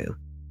through.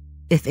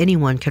 If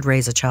anyone could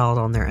raise a child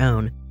on their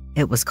own,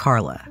 it was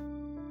Carla.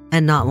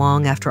 And not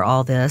long after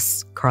all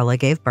this, Carla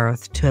gave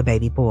birth to a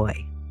baby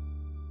boy.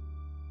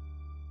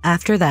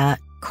 After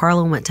that,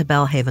 Carla went to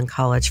Belhaven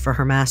College for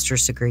her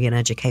master's degree in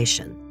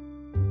education.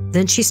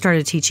 Then she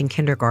started teaching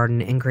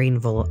kindergarten in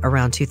Greenville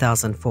around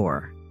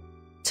 2004.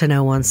 To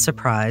no one's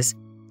surprise,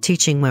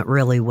 teaching went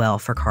really well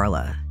for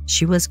Carla.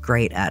 She was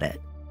great at it.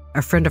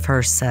 A friend of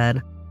hers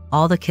said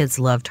all the kids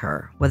loved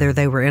her, whether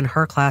they were in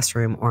her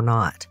classroom or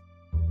not.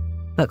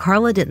 But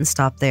Carla didn't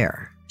stop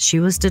there. She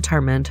was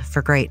determined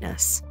for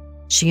greatness.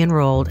 She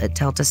enrolled at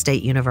Delta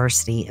State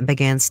University and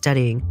began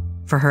studying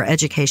for her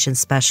education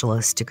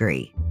specialist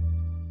degree.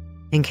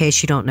 In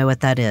case you don't know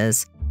what that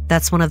is,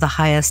 that's one of the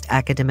highest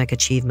academic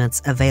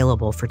achievements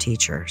available for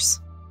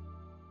teachers.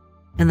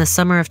 In the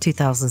summer of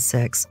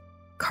 2006,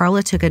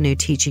 Carla took a new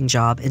teaching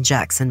job in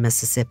Jackson,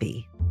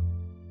 Mississippi.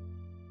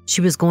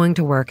 She was going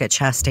to work at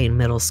Chastain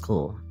Middle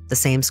School, the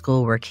same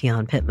school where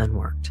Keon Pittman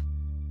worked.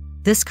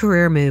 This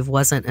career move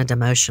wasn't a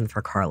demotion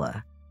for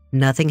Carla.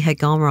 Nothing had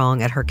gone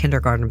wrong at her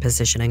kindergarten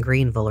position in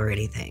Greenville or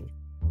anything.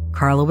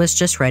 Carla was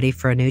just ready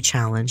for a new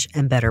challenge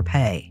and better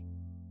pay.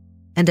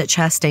 And at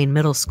Chastain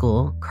Middle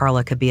School,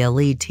 Carla could be a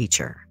lead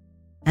teacher.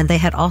 And they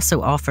had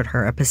also offered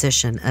her a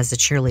position as a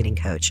cheerleading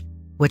coach,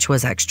 which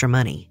was extra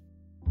money.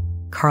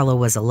 Carla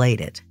was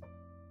elated.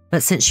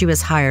 But since she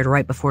was hired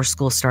right before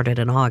school started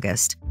in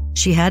August,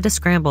 she had to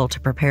scramble to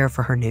prepare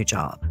for her new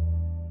job.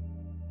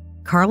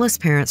 Carla's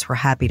parents were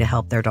happy to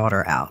help their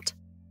daughter out.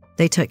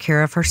 They took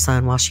care of her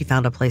son while she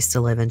found a place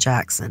to live in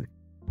Jackson,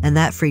 and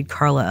that freed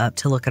Carla up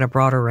to look at a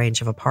broader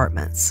range of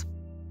apartments.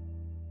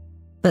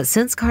 But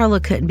since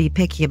Carla couldn't be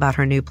picky about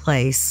her new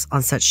place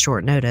on such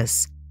short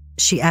notice,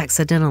 she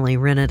accidentally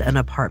rented an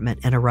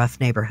apartment in a rough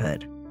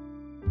neighborhood.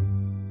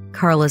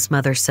 Carla's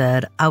mother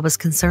said, "I was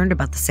concerned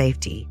about the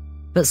safety,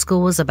 but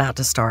school was about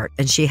to start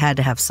and she had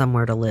to have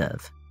somewhere to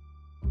live."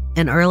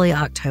 In early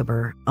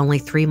October, only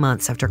 3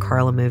 months after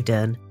Carla moved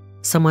in,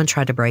 someone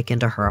tried to break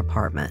into her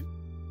apartment.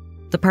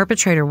 The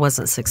perpetrator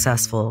wasn't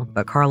successful,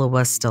 but Carla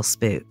was still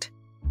spooked.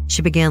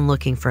 She began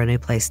looking for a new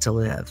place to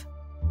live.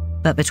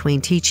 But between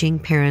teaching,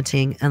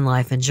 parenting, and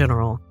life in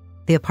general,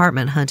 The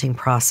apartment hunting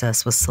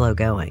process was slow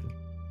going.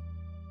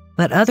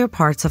 But other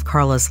parts of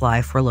Carla's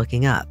life were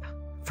looking up.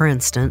 For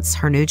instance,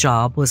 her new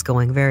job was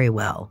going very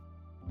well.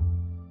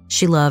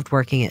 She loved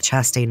working at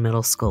Chastain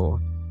Middle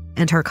School,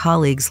 and her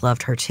colleagues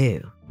loved her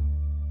too.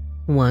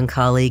 One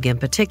colleague in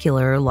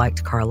particular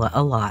liked Carla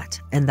a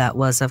lot, and that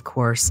was, of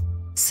course,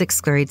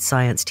 6th grade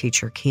science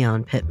teacher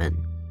Keon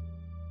Pittman.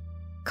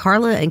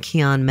 Carla and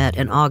Keon met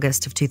in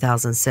August of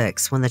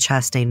 2006 when the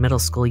Chastain Middle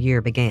School year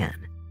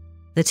began.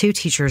 The two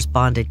teachers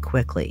bonded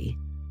quickly,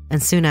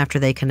 and soon after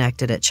they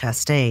connected at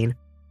Chastain,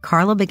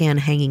 Carla began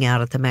hanging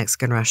out at the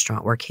Mexican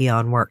restaurant where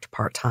Keon worked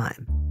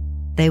part-time.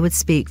 They would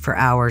speak for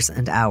hours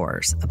and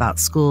hours about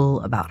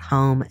school, about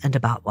home, and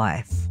about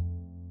life.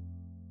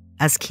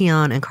 As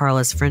Keon and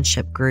Carla's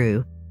friendship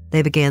grew,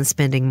 they began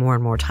spending more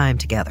and more time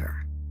together.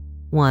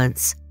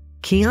 Once,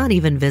 Keon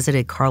even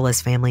visited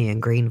Carla's family in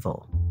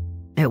Greenville.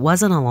 It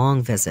wasn't a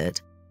long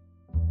visit.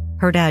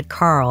 Her dad,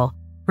 Carl,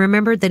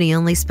 remembered that he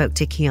only spoke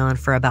to Keon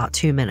for about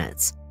 2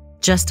 minutes,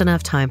 just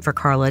enough time for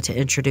Carla to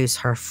introduce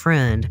her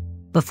friend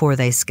before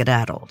they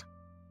skedaddled.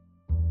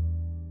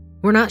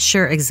 We're not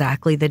sure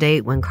exactly the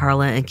date when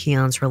Carla and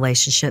Keon's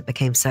relationship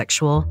became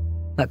sexual,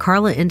 but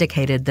Carla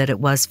indicated that it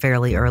was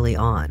fairly early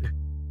on.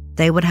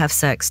 They would have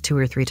sex 2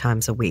 or 3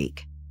 times a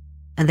week,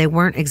 and they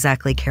weren't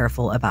exactly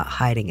careful about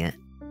hiding it.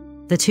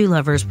 The two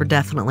lovers were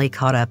definitely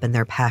caught up in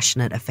their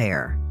passionate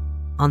affair.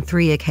 On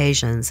 3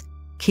 occasions,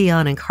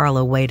 Keon and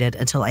Carla waited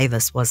until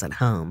Avis wasn't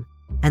home,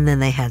 and then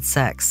they had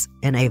sex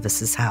in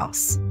Avis's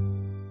house.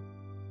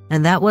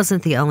 And that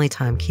wasn't the only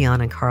time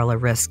Keon and Carla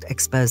risked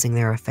exposing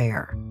their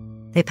affair.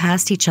 They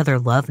passed each other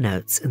love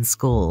notes in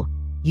school,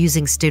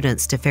 using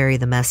students to ferry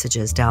the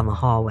messages down the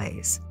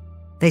hallways.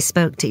 They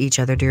spoke to each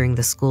other during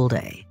the school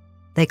day.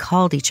 They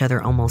called each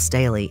other almost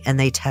daily, and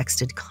they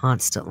texted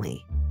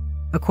constantly.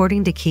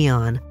 According to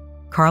Keon,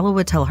 Carla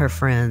would tell her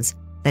friends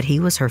that he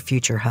was her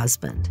future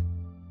husband.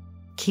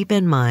 Keep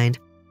in mind,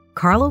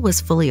 Carla was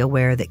fully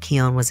aware that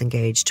Keon was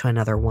engaged to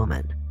another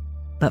woman,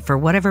 but for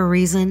whatever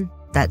reason,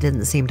 that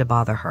didn't seem to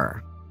bother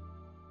her.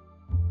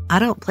 I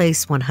don't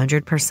place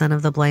 100%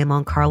 of the blame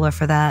on Carla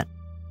for that.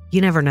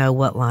 You never know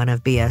what line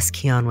of BS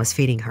Keon was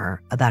feeding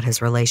her about his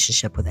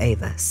relationship with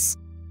Avis.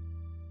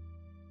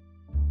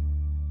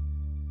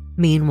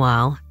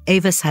 Meanwhile,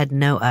 Avis had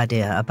no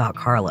idea about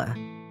Carla.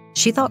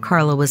 She thought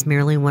Carla was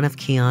merely one of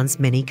Keon's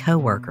many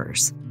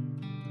co-workers.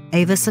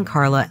 Avis and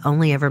Carla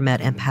only ever met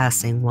in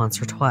passing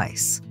once or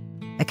twice.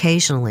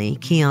 Occasionally,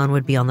 Keon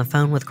would be on the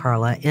phone with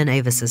Carla in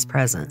Avis's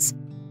presence,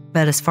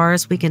 but as far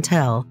as we can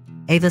tell,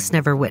 Avis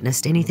never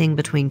witnessed anything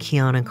between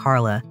Keon and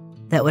Carla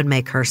that would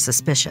make her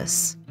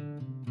suspicious.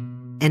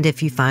 And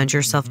if you find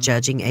yourself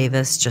judging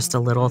Avis just a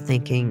little,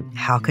 thinking,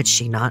 how could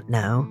she not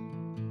know?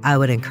 I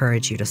would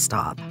encourage you to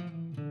stop.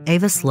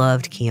 Avis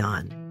loved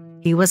Keon.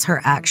 He was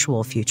her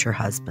actual future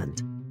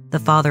husband, the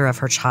father of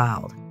her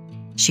child.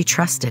 She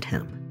trusted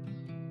him.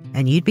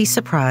 And you'd be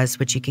surprised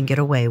what you can get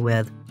away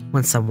with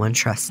when someone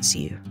trusts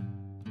you.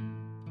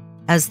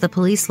 As the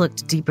police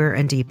looked deeper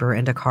and deeper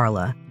into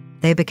Carla,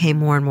 they became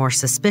more and more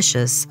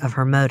suspicious of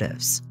her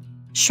motives.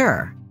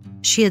 Sure,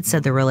 she had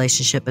said the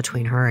relationship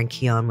between her and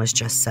Keon was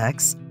just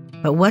sex,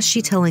 but was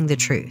she telling the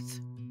truth?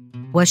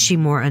 Was she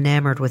more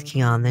enamored with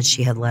Keon than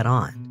she had let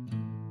on?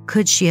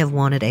 Could she have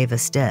wanted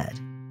Avis dead?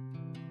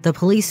 The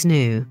police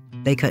knew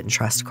they couldn't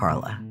trust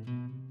Carla,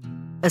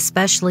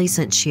 especially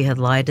since she had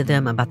lied to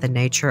them about the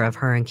nature of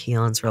her and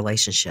Keon's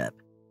relationship,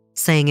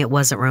 saying it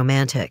wasn't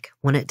romantic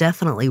when it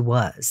definitely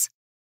was.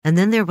 And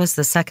then there was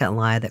the second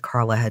lie that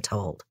Carla had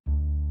told.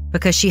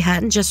 Because she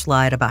hadn't just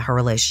lied about her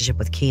relationship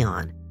with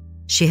Keon,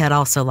 she had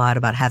also lied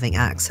about having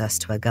access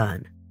to a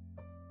gun.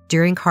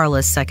 During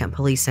Carla's second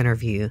police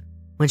interview,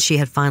 when she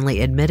had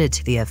finally admitted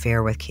to the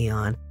affair with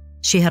Keon,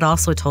 she had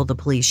also told the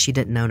police she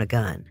didn't own a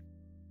gun.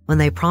 When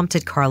they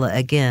prompted Carla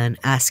again,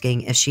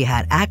 asking if she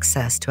had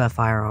access to a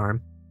firearm,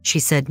 she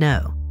said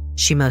no,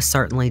 she most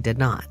certainly did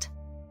not.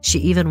 She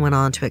even went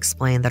on to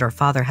explain that her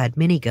father had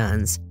many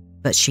guns,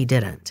 but she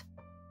didn't.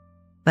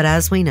 But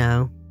as we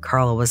know,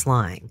 Carla was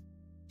lying.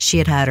 She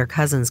had had her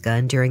cousin's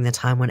gun during the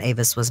time when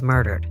Avis was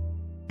murdered,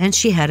 and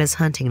she had his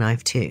hunting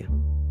knife too.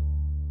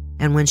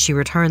 And when she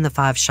returned the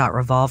 5-shot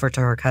revolver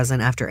to her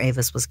cousin after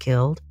Avis was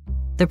killed,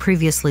 the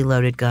previously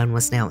loaded gun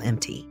was now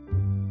empty.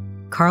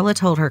 Carla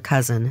told her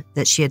cousin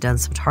that she had done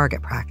some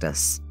target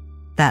practice.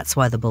 That's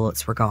why the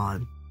bullets were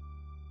gone.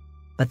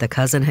 But the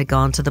cousin had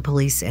gone to the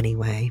police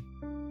anyway.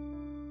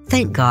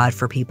 Thank God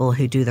for people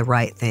who do the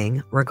right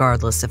thing,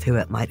 regardless of who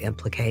it might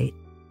implicate.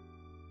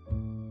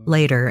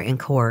 Later, in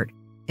court,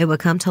 it would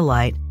come to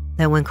light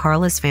that when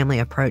Carla's family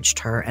approached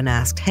her and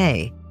asked,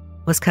 hey,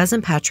 was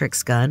Cousin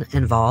Patrick's gun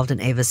involved in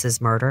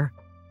Avis's murder?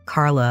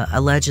 Carla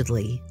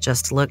allegedly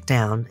just looked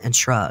down and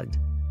shrugged.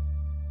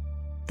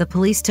 The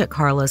police took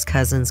Carla's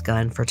cousin's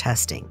gun for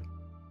testing.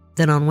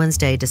 Then on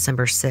Wednesday,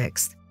 December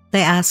 6th,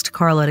 they asked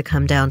Carla to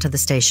come down to the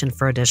station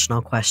for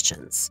additional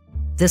questions.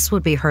 This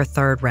would be her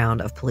third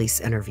round of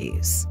police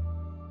interviews.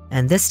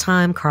 And this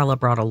time, Carla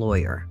brought a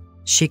lawyer.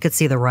 She could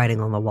see the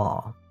writing on the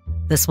wall.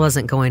 This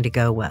wasn't going to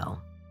go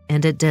well.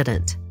 And it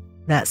didn't.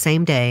 That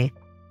same day,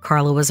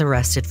 Carla was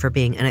arrested for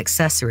being an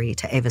accessory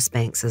to Avis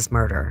Banks'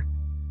 murder.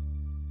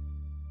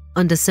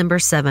 On December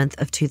 7th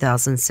of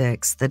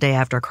 2006, the day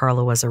after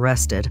Carla was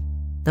arrested,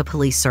 the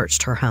police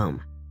searched her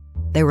home.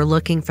 They were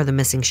looking for the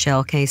missing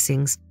shell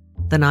casings,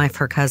 the knife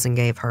her cousin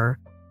gave her,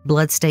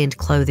 blood-stained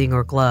clothing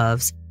or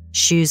gloves,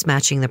 shoes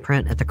matching the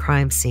print at the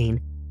crime scene,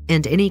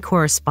 and any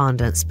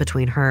correspondence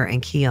between her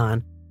and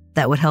Keon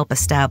that would help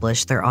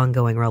establish their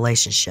ongoing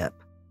relationship.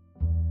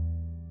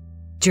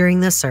 During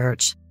the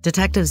search,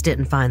 detectives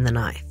didn't find the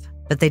knife,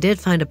 but they did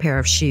find a pair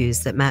of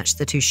shoes that matched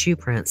the 2 shoe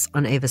prints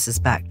on Avis's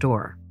back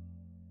door.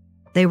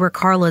 They were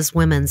Carla's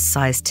women's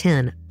size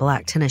 10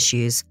 black tennis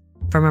shoes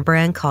from a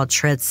brand called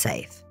Tread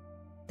Safe.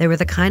 They were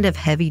the kind of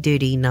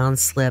heavy-duty,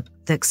 non-slip,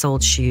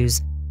 thick-soled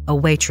shoes a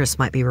waitress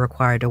might be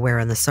required to wear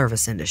in the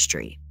service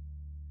industry.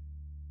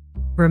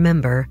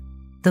 Remember,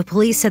 the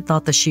police had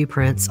thought the shoe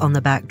prints on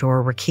the back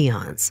door were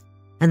Keon's,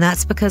 and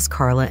that's because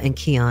Carla and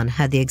Keon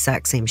had the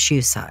exact same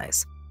shoe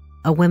size.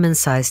 A women's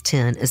size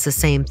 10 is the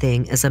same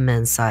thing as a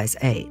men's size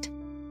 8.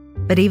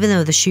 But even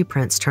though the shoe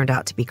prints turned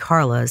out to be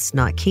Carla's,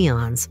 not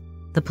Keon's,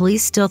 the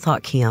police still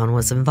thought Keon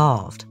was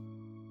involved.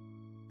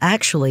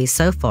 Actually,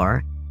 so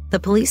far, the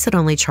police had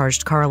only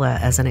charged Carla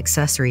as an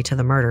accessory to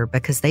the murder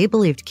because they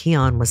believed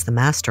Keon was the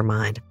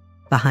mastermind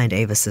behind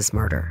Avis's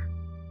murder.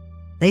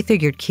 They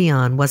figured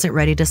Keon wasn't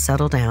ready to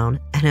settle down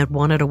and had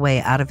wanted a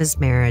way out of his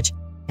marriage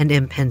and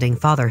impending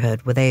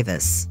fatherhood with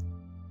Avis.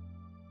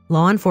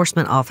 Law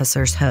enforcement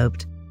officers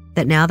hoped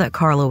that now that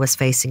Carla was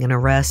facing an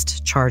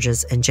arrest,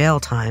 charges, and jail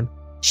time,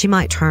 she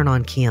might turn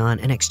on Keon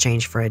in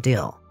exchange for a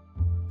deal.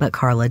 But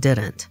Carla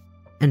didn't.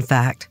 In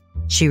fact,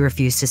 she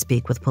refused to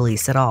speak with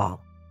police at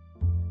all.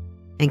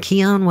 And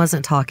Keon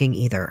wasn't talking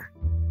either.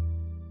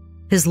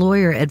 His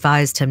lawyer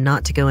advised him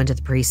not to go into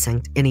the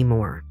precinct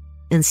anymore.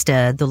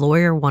 Instead, the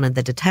lawyer wanted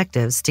the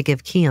detectives to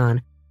give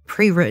Keon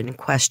pre-written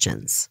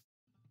questions.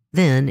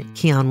 Then,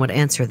 Keon would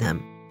answer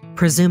them,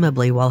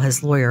 presumably while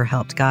his lawyer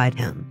helped guide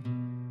him.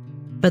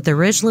 But the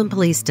Ridgeland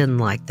police didn't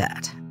like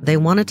that. They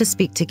wanted to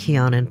speak to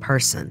Keon in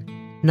person,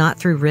 not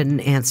through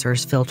written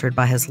answers filtered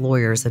by his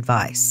lawyer's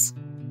advice.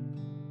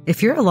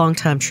 If you're a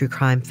longtime true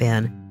crime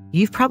fan,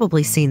 you've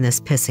probably seen this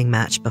pissing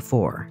match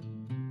before.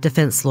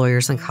 Defense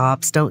lawyers and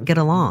cops don't get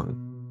along.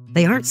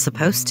 They aren't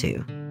supposed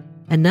to.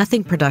 And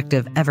nothing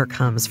productive ever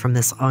comes from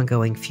this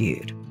ongoing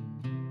feud.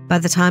 By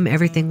the time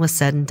everything was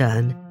said and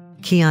done,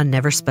 Keon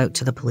never spoke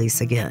to the police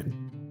again.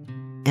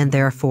 And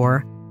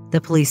therefore,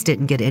 the police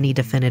didn't get any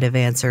definitive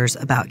answers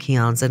about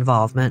Keon's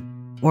involvement,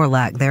 or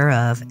lack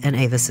thereof, in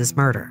Avis's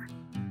murder.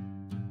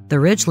 The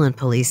Ridgeland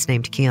police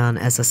named Keon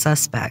as a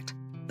suspect,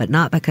 but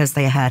not because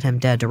they had him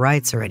dead to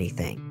rights or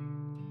anything.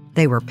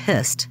 They were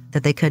pissed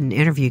that they couldn't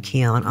interview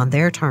Keon on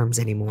their terms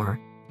anymore,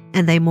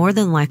 and they more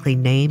than likely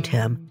named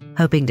him,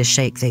 hoping to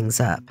shake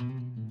things up,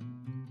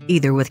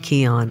 either with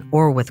Keon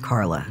or with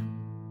Carla.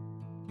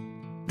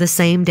 The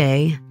same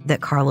day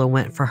that Carla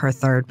went for her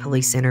third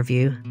police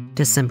interview,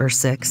 December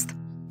 6th,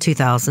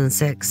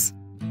 2006,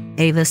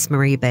 Avis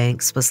Marie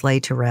Banks was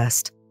laid to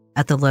rest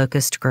at the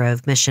Locust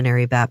Grove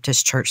Missionary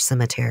Baptist Church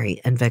Cemetery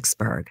in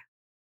Vicksburg.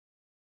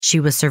 She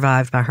was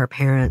survived by her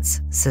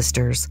parents,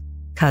 sisters,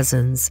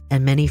 cousins,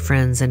 and many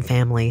friends and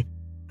family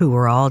who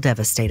were all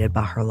devastated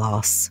by her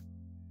loss.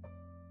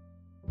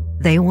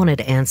 They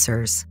wanted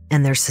answers,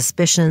 and their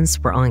suspicions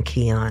were on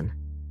Keon.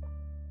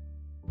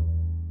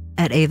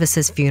 At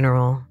Avis's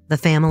funeral, the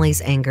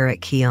family's anger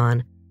at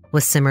Keon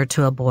was simmered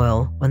to a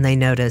boil when they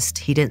noticed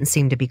he didn't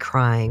seem to be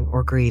crying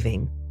or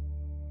grieving.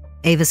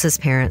 Avis's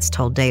parents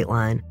told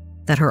Dateline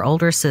that her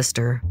older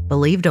sister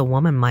believed a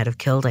woman might have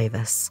killed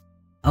Avis,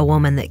 a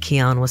woman that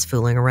Keon was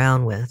fooling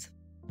around with.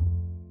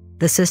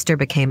 The sister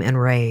became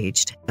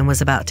enraged and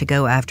was about to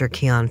go after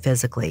Keon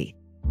physically,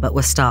 but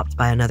was stopped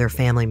by another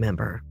family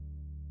member.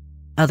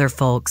 Other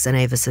folks in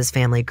Avis's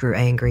family grew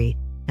angry,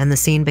 and the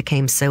scene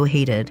became so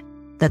heated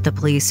that the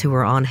police who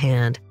were on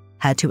hand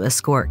had to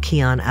escort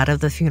Keon out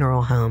of the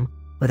funeral home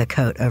with a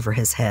coat over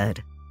his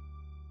head.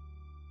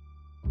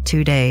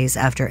 2 days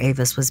after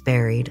Avis was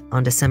buried,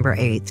 on December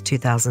 8,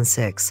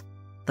 2006,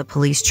 the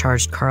police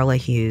charged Carla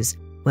Hughes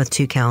with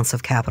 2 counts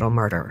of capital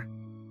murder,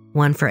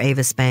 one for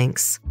Avis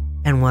Banks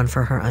and one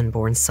for her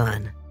unborn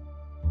son.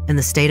 In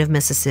the state of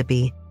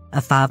Mississippi,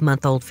 a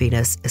 5-month-old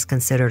fetus is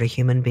considered a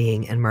human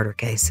being in murder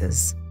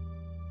cases.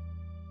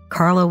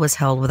 Carla was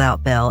held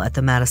without bail at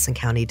the Madison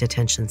County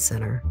Detention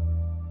Center.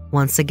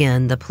 Once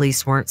again, the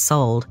police weren't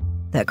sold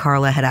that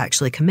Carla had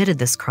actually committed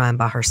this crime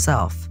by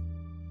herself.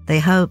 They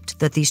hoped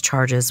that these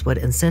charges would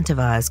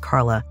incentivize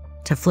Carla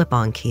to flip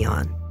on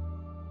Keon.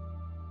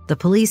 The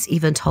police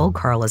even told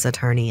Carla's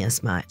attorney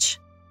as much.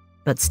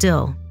 But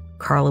still,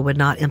 Carla would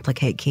not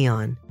implicate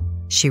Keon.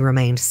 She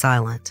remained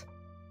silent.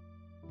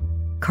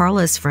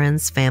 Carla's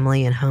friends,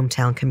 family, and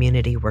hometown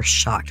community were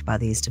shocked by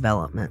these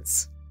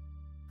developments.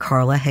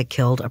 Carla had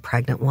killed a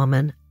pregnant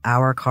woman,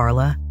 our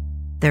Carla.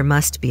 There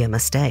must be a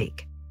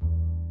mistake.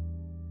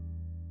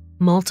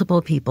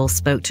 Multiple people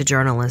spoke to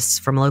journalists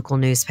from local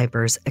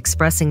newspapers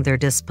expressing their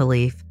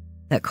disbelief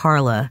that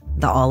Carla,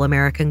 the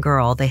all-American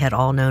girl they had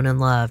all known and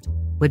loved,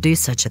 would do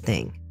such a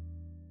thing.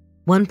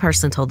 One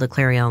person told the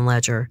Clarion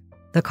Ledger,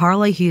 "The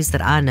Carla Hughes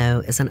that I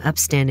know is an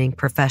upstanding,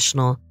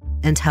 professional,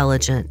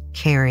 intelligent,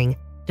 caring,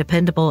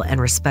 dependable,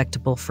 and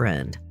respectable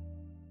friend."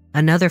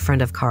 Another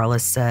friend of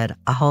Carla's said,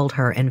 "I hold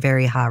her in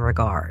very high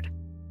regard."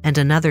 And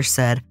another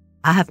said,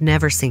 "I have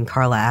never seen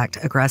Carla act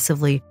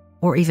aggressively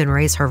or even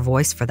raise her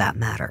voice for that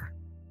matter."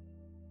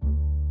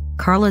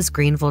 Carla's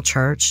Greenville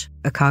Church,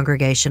 a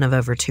congregation of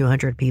over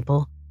 200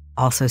 people,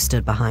 also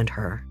stood behind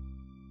her.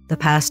 The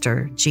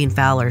pastor, Gene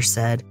Fowler,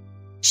 said,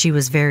 "She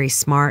was very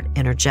smart,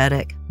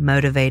 energetic,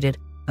 motivated,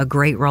 a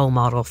great role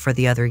model for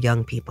the other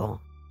young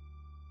people."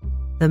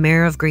 The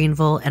mayor of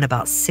Greenville and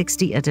about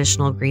 60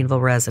 additional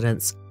Greenville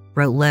residents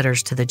wrote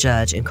letters to the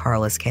judge in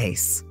Carla's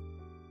case.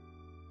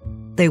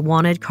 They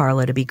wanted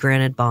Carla to be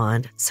granted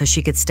bond so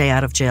she could stay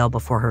out of jail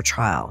before her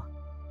trial.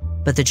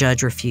 But the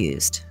judge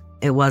refused.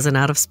 It wasn't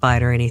out of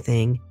spite or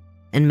anything.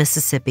 In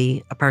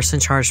Mississippi, a person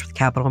charged with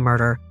capital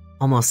murder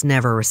almost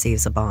never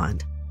receives a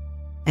bond.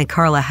 And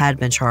Carla had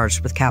been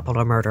charged with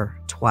capital murder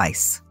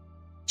twice.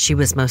 She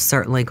was most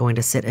certainly going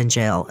to sit in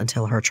jail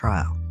until her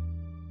trial.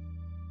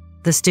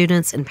 The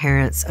students and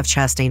parents of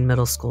Chastain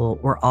Middle School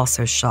were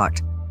also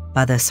shocked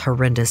by this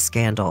horrendous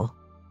scandal.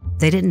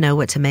 They didn't know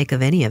what to make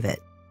of any of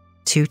it.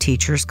 2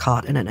 teachers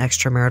caught in an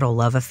extramarital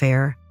love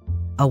affair,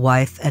 a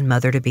wife and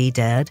mother-to-be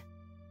dead.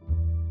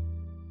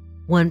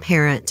 One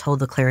parent told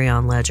the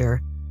Clarion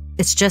Ledger,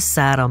 "It's just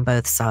sad on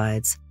both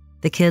sides.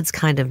 The kids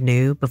kind of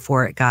knew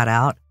before it got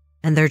out,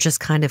 and they're just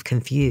kind of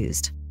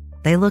confused.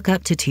 They look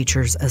up to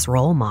teachers as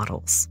role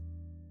models."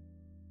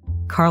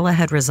 Carla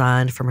had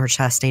resigned from her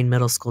Chastain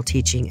Middle School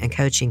teaching and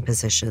coaching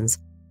positions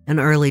in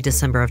early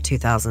December of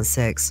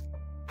 2006,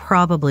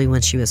 probably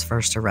when she was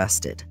first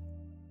arrested.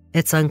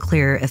 It's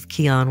unclear if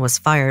Keon was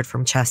fired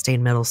from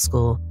Chastain Middle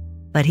School,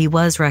 but he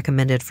was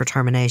recommended for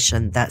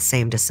termination that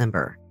same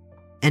December,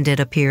 and it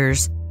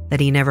appears that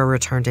he never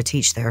returned to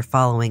teach there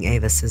following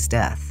Avis's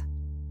death.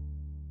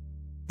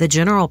 The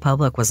general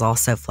public was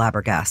also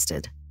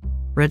flabbergasted.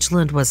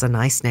 Ridgeland was a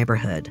nice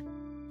neighborhood,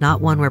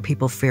 not one where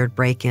people feared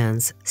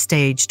break-ins,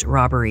 staged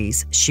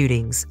robberies,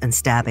 shootings, and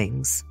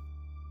stabbings.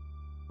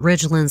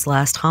 Ridgeland's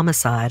last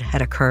homicide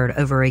had occurred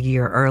over a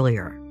year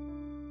earlier,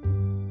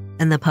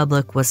 and the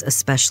public was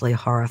especially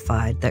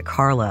horrified that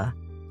Carla,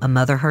 a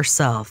mother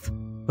herself,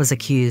 was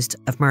accused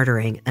of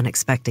murdering an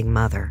expecting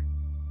mother.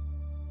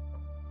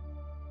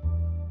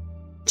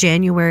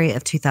 January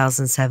of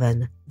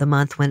 2007, the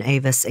month when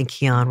Avis and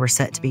Keon were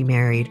set to be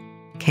married,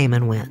 came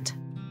and went.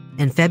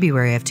 In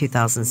February of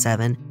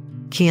 2007,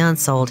 Keon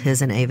sold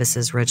his and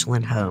Avis's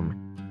Ridgeland home.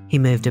 He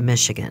moved to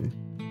Michigan.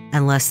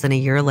 And less than a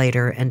year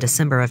later, in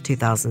December of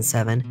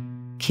 2007,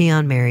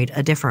 Keon married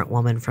a different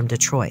woman from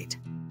Detroit.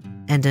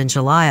 And in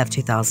July of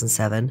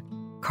 2007,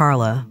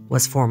 Carla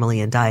was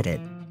formally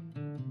indicted.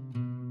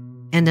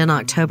 And in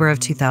October of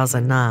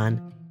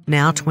 2009,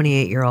 now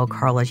 28-year-old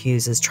Carla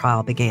Hughes'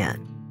 trial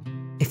began.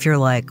 If you're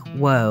like,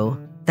 whoa,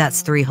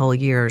 that's 3 whole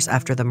years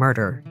after the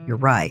murder, you're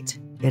right,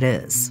 it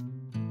is.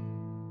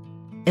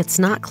 It's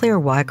not clear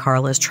why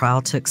Carla's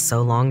trial took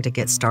so long to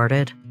get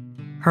started.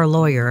 Her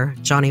lawyer,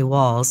 Johnny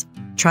Walls,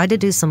 tried to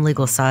do some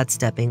legal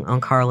sidestepping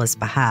on Carla's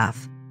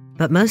behalf,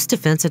 but most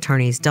defense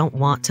attorneys don't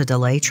want to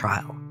delay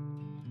trial.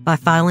 By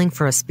filing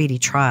for a speedy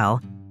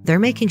trial, they're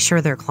making sure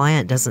their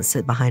client doesn't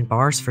sit behind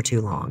bars for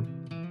too long.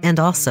 And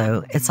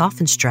also, it's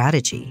often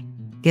strategy,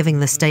 giving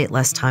the state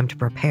less time to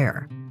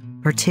prepare,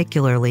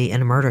 particularly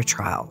in murder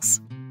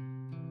trials.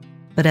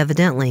 But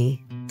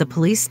evidently, the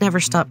police never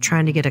stopped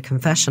trying to get a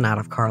confession out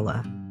of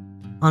Carla.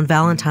 On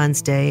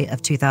Valentine's Day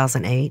of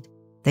 2008,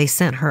 they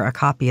sent her a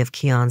copy of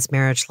Keon's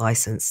marriage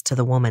license to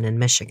the woman in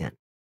Michigan.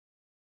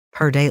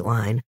 Per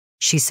Dateline,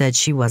 she said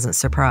she wasn't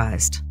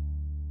surprised.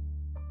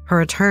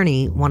 Her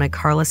attorney wanted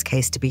Carla's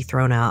case to be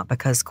thrown out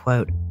because,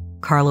 quote,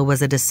 Carla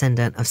was a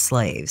descendant of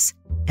slaves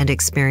and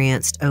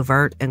experienced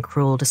overt and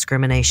cruel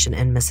discrimination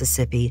in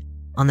Mississippi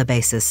on the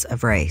basis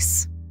of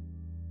race.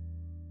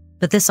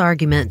 But this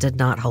argument did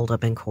not hold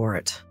up in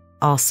court.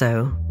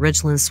 Also,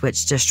 Ridgeland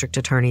switched district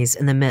attorneys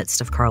in the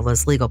midst of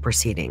Carla's legal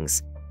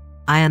proceedings.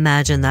 I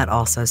imagine that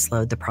also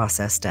slowed the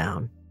process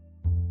down.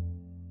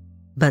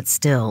 But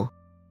still,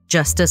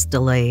 justice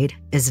delayed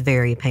is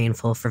very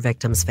painful for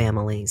victims'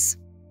 families.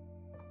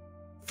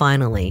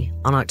 Finally,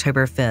 on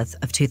October 5th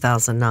of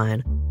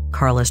 2009,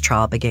 Carla's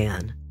trial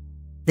began.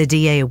 The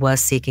DA was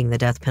seeking the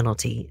death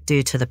penalty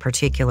due to the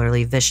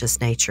particularly vicious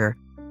nature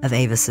of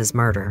Avis's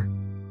murder,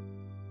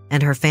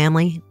 and her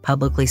family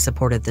publicly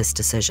supported this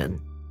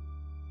decision.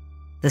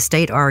 The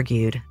state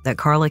argued that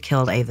Carla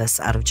killed Avis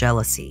out of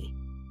jealousy.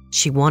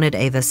 She wanted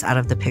Avis out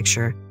of the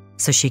picture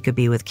so she could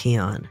be with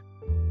Keon.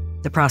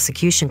 The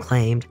prosecution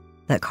claimed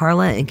that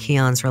Carla and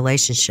Keon's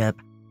relationship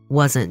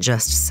wasn't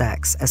just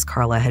sex, as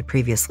Carla had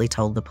previously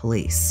told the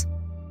police.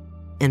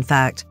 In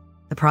fact,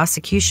 the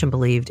prosecution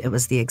believed it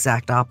was the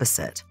exact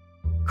opposite.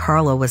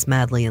 Carla was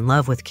madly in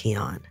love with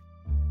Keon,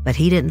 but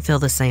he didn't feel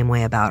the same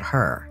way about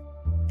her.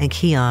 And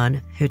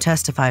Keon, who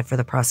testified for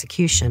the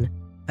prosecution,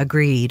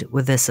 agreed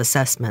with this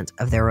assessment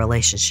of their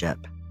relationship.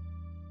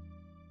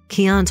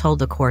 Keon told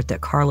the court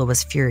that Carla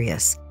was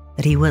furious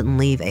that he wouldn't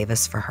leave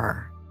Avis for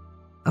her.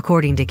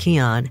 According to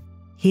Keon,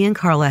 he and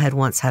Carla had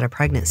once had a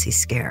pregnancy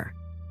scare,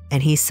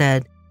 and he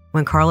said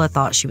when Carla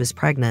thought she was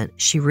pregnant,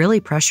 she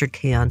really pressured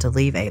Keon to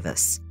leave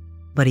Avis,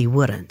 but he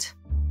wouldn't.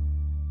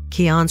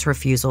 Keon's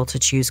refusal to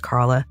choose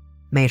Carla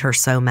made her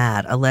so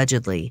mad,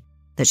 allegedly,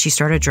 that she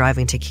started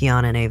driving to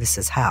Keon and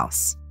Avis's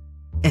house.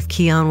 If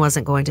Keon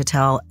wasn't going to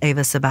tell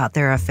Avis about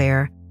their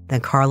affair,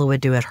 then Carla would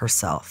do it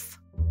herself.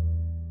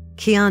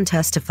 Keon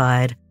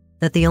testified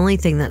that the only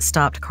thing that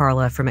stopped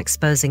Carla from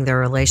exposing their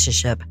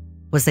relationship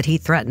was that he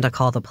threatened to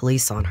call the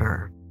police on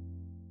her.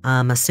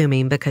 I'm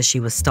assuming because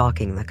she was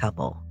stalking the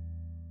couple.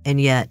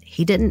 And yet,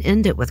 he didn't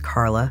end it with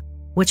Carla,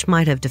 which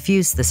might have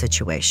diffused the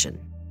situation.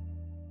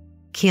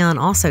 Keon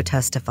also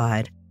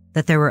testified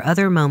that there were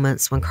other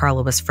moments when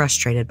Carla was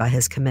frustrated by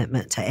his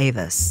commitment to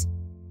Avis.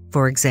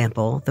 For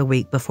example, the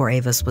week before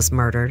Avis was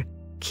murdered,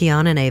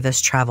 Keon and Avis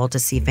traveled to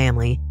see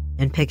family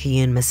in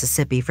Picayune,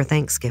 Mississippi for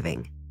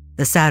Thanksgiving,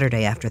 the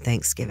Saturday after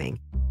Thanksgiving.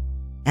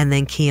 And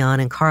then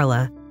Keon and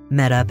Carla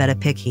met up at a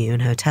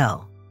Picayune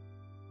hotel.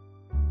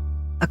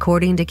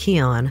 According to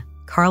Keon,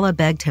 Carla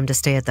begged him to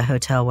stay at the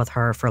hotel with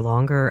her for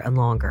longer and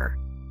longer,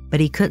 but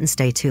he couldn't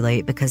stay too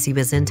late because he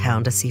was in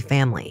town to see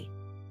family.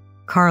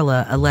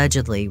 Carla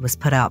allegedly was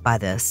put out by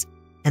this,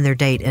 and their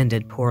date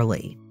ended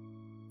poorly.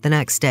 The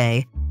next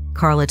day,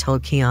 Carla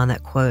told Keon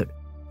that, quote,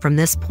 "From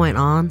this point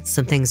on,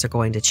 some things are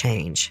going to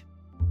change."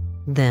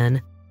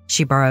 Then,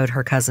 she borrowed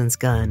her cousin's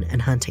gun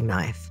and hunting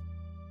knife.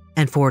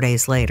 And 4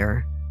 days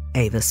later,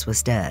 Avis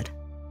was dead.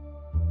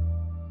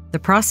 The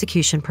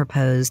prosecution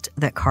proposed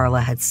that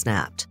Carla had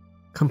snapped,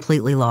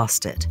 completely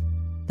lost it.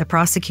 The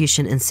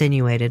prosecution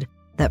insinuated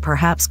that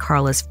perhaps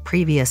Carla's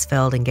previous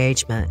failed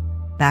engagement,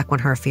 back when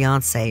her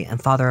fiancé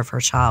and father of her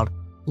child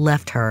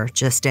left her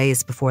just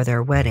days before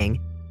their wedding,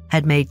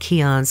 had made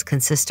Keon's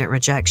consistent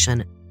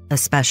rejection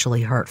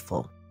especially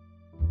hurtful.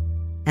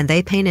 And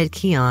they painted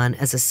Keon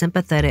as a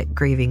sympathetic,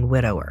 grieving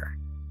widower.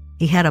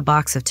 He had a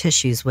box of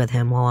tissues with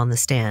him while on the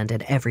stand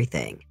and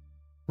everything.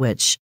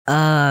 Which,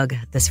 ugh,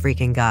 this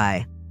freaking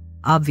guy.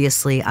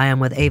 Obviously, I am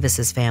with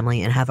Avis's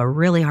family and have a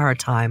really hard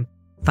time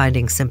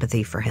finding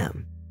sympathy for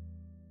him.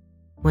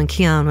 When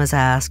Keon was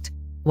asked,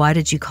 "Why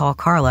did you call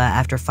Carla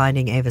after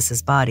finding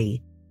Avis's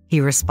body?" he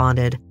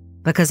responded,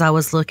 "Because I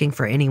was looking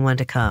for anyone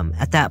to come.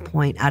 At that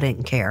point, I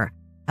didn't care.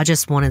 I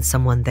just wanted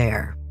someone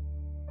there."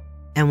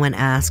 And when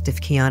asked if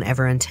Keon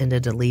ever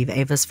intended to leave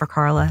Avis for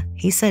Carla,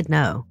 he said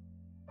no.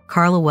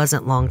 Carla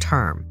wasn't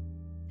long-term.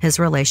 His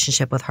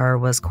relationship with her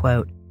was,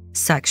 quote,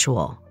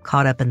 "sexual,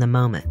 caught up in the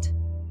moment."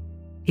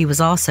 He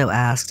was also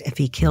asked if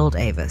he killed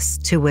Avis,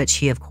 to which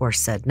he of course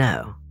said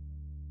no.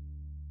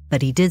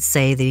 But he did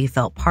say that he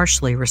felt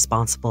partially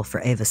responsible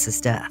for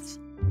Avis's death.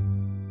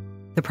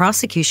 The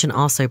prosecution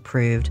also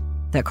proved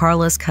that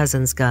Carla's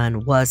cousin's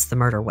gun was the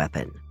murder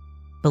weapon.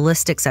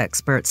 Ballistics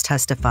experts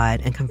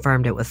testified and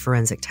confirmed it with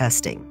forensic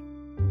testing.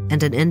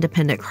 And an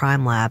independent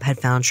crime lab had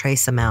found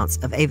trace amounts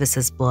of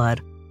Avis's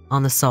blood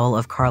on the sole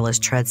of Carla's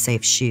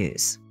tread-safe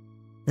shoes.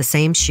 The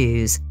same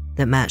shoes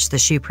that matched the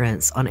shoe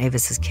prints on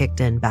Avis's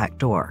kicked-in back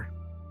door.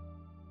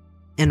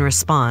 In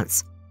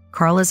response,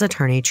 Carla's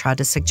attorney tried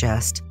to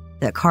suggest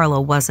that Carla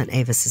wasn't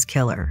Avis's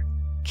killer.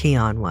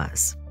 Keon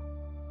was.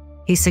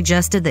 He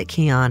suggested that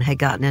Keon had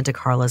gotten into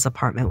Carla's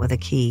apartment with a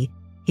key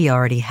he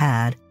already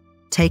had,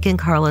 taken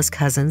Carla's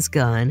cousin's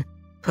gun,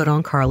 put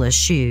on Carla's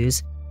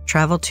shoes,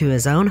 traveled to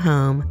his own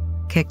home,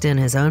 kicked in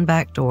his own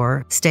back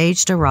door,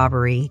 staged a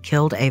robbery,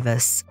 killed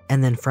Avis,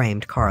 and then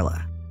framed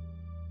Carla.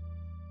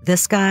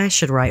 This guy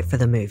should write for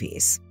the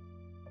movies.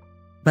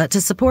 But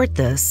to support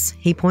this,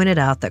 he pointed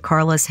out that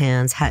Carla's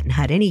hands hadn't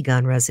had any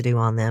gun residue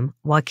on them,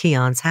 while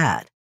Keon's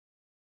had.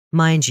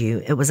 Mind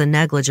you, it was a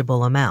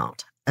negligible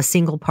amount, a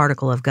single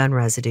particle of gun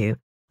residue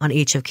on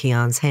each of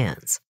Keon's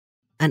hands.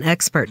 An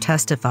expert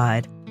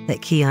testified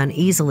that Keon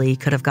easily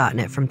could have gotten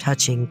it from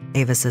touching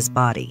Avis's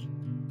body,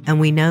 and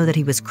we know that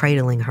he was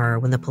cradling her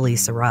when the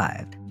police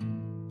arrived.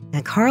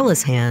 And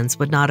Carla's hands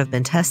would not have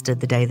been tested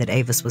the day that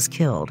Avis was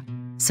killed,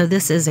 so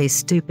this is a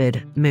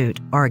stupid, moot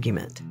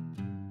argument.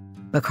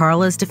 But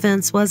Carla's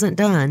defense wasn't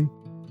done.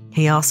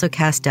 He also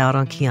cast doubt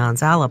on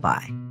Keon's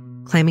alibi,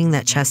 claiming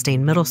that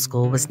Chastain Middle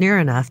School was near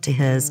enough to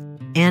his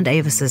and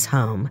Avis's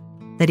home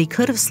that he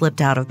could have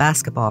slipped out of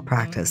basketball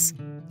practice,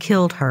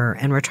 killed her,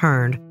 and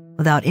returned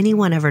without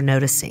anyone ever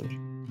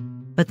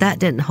noticing. But that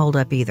didn't hold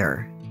up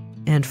either,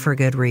 and for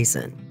good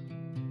reason.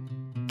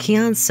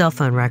 Keon's cell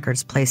phone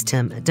records placed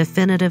him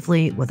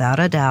definitively, without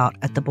a doubt,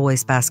 at the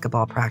boys'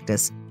 basketball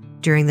practice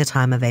during the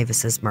time of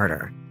Avis's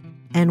murder.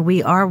 And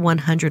we are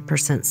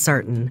 100%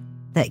 certain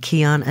that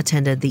Keon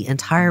attended the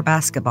entire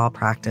basketball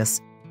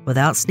practice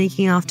without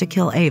sneaking off to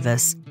kill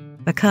Avis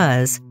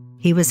because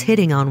he was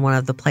hitting on one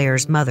of the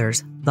players'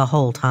 mothers the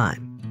whole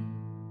time.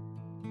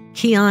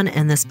 Keon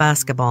and this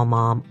basketball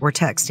mom were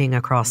texting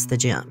across the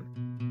gym.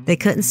 They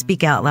couldn't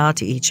speak out loud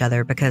to each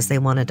other because they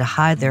wanted to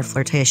hide their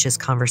flirtatious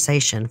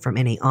conversation from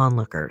any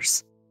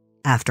onlookers.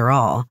 After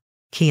all,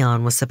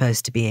 Keon was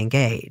supposed to be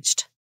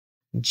engaged.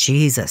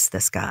 Jesus,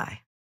 this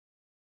guy.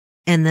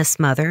 And this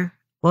mother,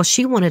 Well,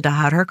 she wanted to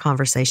hide her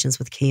conversations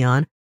with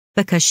Keon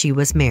because she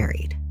was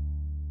married.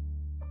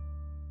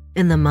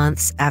 In the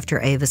months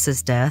after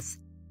Avis's death,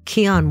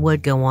 Keon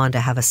would go on to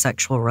have a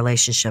sexual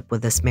relationship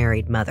with this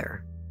married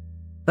mother.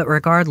 But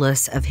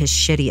regardless of his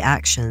shitty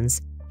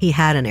actions, he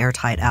had an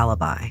airtight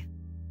alibi.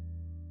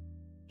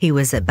 He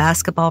was at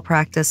basketball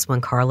practice when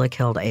Carla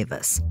killed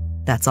Avis.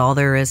 That's all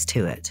there is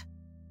to it.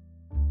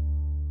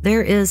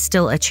 There is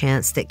still a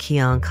chance that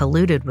Keon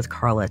colluded with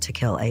Carla to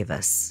kill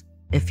Avis.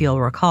 If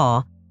you'll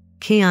recall,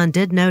 Keon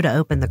did know to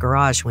open the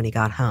garage when he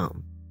got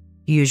home.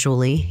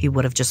 Usually, he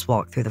would have just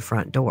walked through the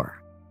front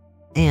door.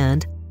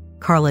 And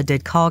Carla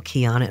did call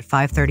Keon at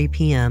 5:30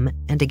 p.m.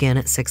 and again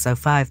at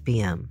 6:05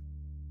 p.m.,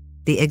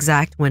 the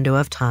exact window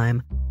of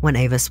time when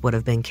Avis would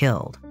have been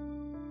killed.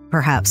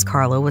 Perhaps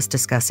Carla was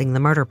discussing the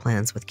murder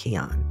plans with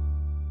Keon.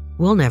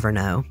 We'll never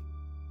know.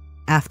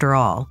 After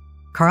all,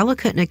 Carla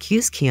couldn't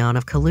accuse Keon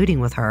of colluding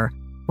with her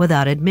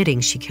without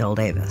admitting she killed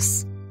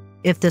Avis.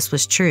 If this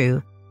was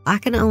true, I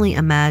can only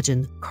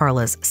imagine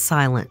Carla's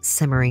silent,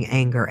 simmering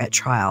anger at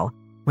trial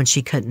when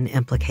she couldn't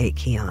implicate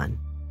Keon.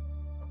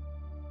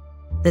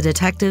 The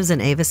detectives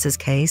in Avis's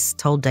case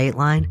told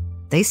Dateline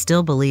they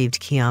still believed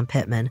Keon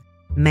Pittman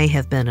may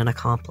have been an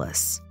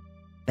accomplice,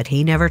 but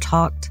he never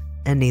talked,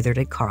 and neither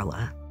did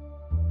Carla.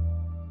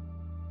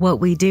 What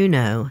we do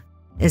know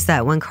is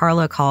that when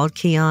Carla called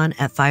Keon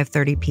at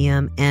 5:30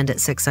 p.m. and at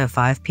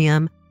 6:05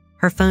 p.m.,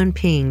 her phone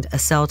pinged a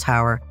cell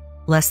tower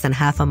less than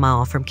half a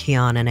mile from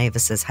Keon and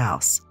Avis's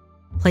house,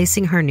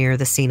 placing her near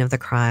the scene of the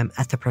crime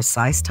at the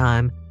precise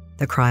time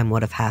the crime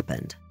would have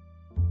happened.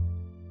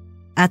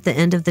 At the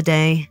end of the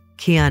day,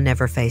 Keon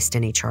never faced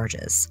any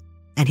charges,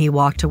 and he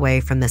walked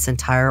away from this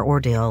entire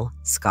ordeal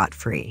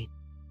scot-free.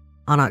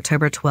 On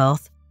October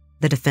 12th,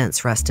 the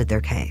defense rested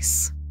their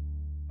case.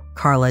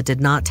 Carla did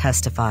not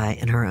testify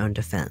in her own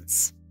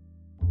defense.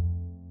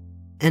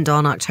 And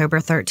on October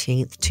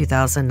 13th,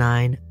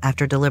 2009,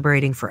 after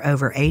deliberating for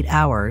over 8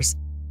 hours,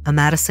 a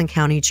Madison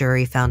County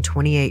jury found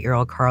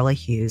 28-year-old Carla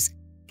Hughes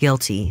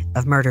guilty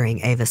of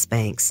murdering Avis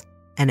Banks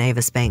and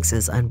Avis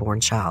Banks' unborn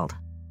child.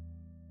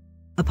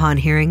 Upon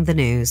hearing the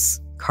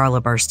news,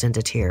 Carla burst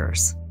into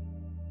tears.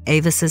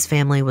 Avis's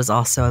family was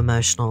also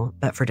emotional,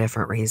 but for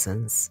different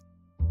reasons.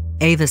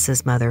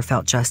 Avis's mother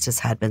felt justice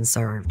had been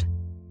served,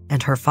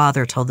 and her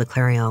father told the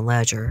Clarion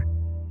Ledger,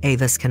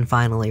 Avis can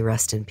finally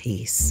rest in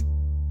peace.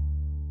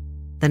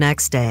 The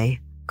next day,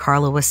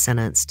 Carla was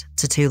sentenced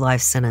to 2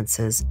 life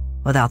sentences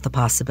without the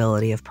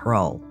possibility of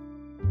parole.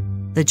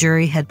 The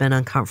jury had been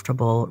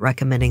uncomfortable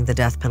recommending the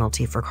death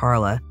penalty for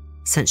Carla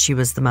since she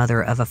was the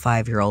mother of a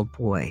 5-year-old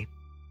boy.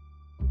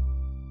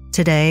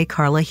 Today,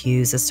 Carla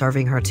Hughes is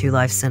serving her 2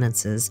 life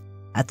sentences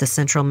at the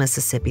Central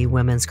Mississippi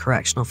Women's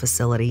Correctional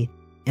Facility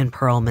in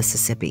Pearl,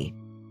 Mississippi.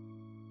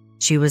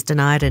 She was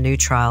denied a new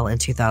trial in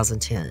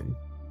 2010.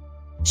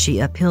 She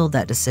appealed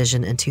that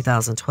decision in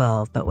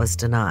 2012 but was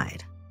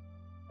denied.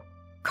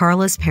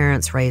 Carla's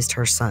parents raised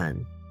her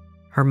son.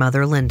 Her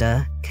mother,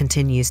 Linda,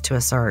 continues to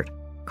assert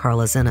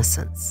Carla's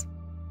innocence.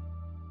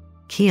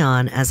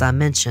 Keon, as I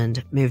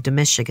mentioned, moved to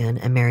Michigan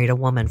and married a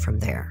woman from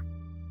there.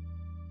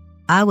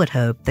 I would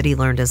hope that he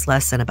learned his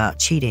lesson about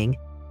cheating,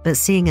 but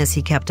seeing as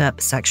he kept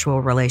up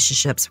sexual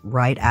relationships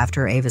right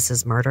after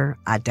Avis's murder,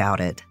 I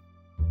doubt it.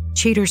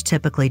 Cheaters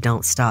typically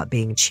don't stop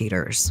being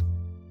cheaters.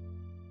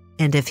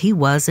 And if he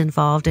was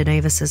involved in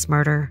Avis's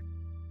murder,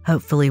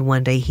 hopefully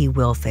one day he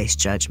will face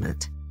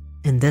judgment,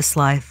 in this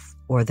life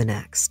or the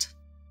next.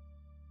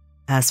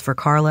 As for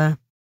Carla,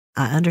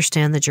 I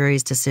understand the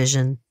jury's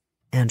decision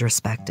and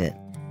respect it.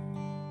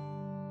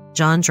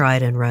 John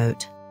Dryden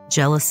wrote,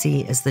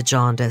 "Jealousy is the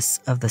jaundice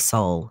of the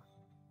soul."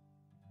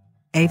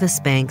 Avis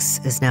Banks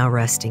is now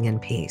resting in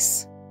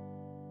peace.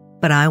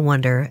 But I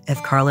wonder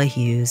if Carla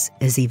Hughes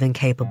is even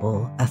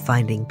capable of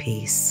finding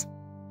peace.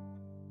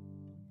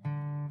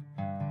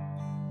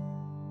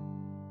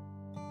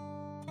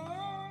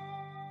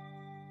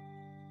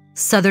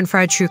 Southern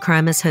Fried True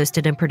Crime is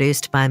hosted and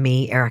produced by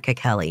me, Erica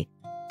Kelley.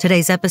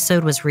 Today's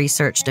episode was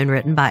researched and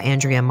written by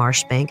Andrea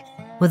Marshbank,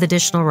 with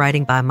additional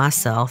writing by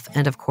myself,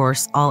 and of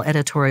course, all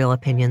editorial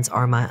opinions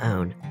are my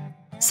own.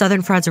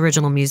 Southern Fried's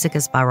original music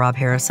is by Rob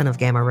Harrison of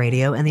Gamma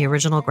Radio, and the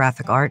original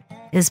graphic art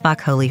is by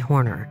Coley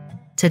Horner.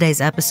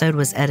 Today's episode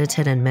was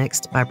edited and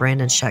mixed by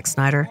Brandon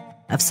Schexnayder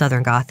of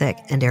Southern Gothic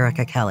and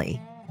Erica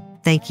Kelley.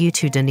 Thank you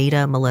to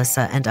Denita,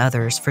 Melissa, and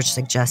others for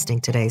suggesting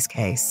today's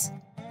case.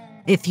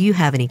 If you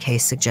have any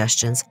case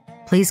suggestions,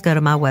 please go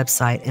to my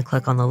website and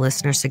click on the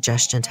Listener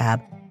Suggestion tab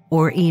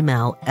or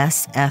email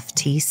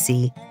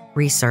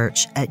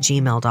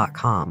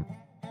sftcresearch@gmail.com.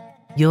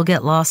 You'll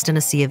get lost in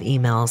a sea of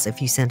emails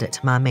if you send it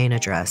to my main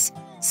address,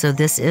 so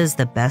this is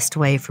the best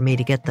way for me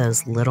to get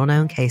those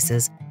little-known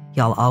cases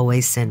y'all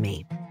always send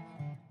me.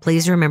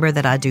 Please remember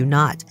that I do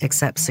not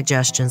accept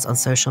suggestions on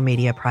social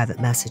media private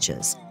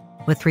messages.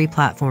 With 3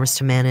 platforms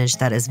to manage,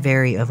 that is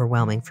very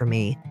overwhelming for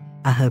me.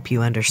 I hope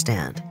you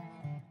understand.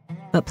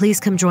 But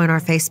please come join our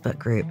Facebook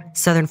group,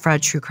 Southern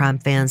Fried True Crime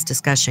Fans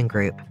Discussion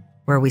Group,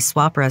 where we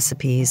swap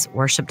recipes,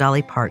 worship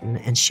Dolly Parton,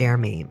 and share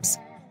memes.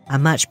 I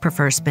much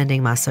prefer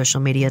spending my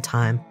social media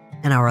time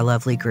in our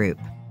lovely group.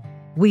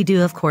 We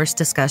do, of course,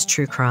 discuss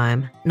true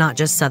crime, not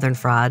just Southern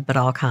fried, but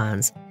all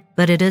kinds,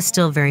 but it is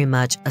still very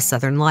much a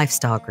Southern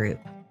lifestyle group.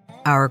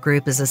 Our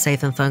group is a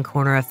safe and fun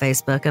corner of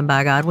Facebook, and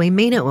by God, we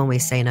mean it when we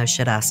say no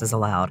shit asses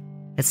allowed.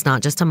 It's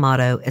not just a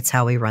motto, it's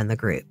how we run the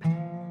group.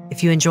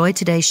 If you enjoyed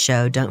today's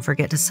show, don't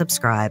forget to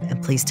subscribe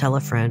and please tell a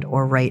friend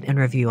or rate and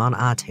review on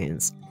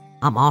iTunes.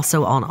 I'm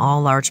also on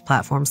all large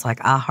platforms like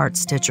iHeart,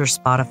 Stitcher,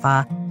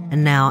 Spotify,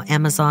 and now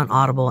Amazon,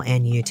 Audible,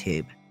 and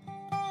YouTube.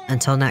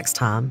 Until next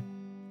time,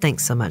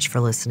 thanks so much for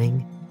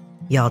listening.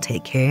 Y'all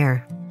take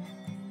care.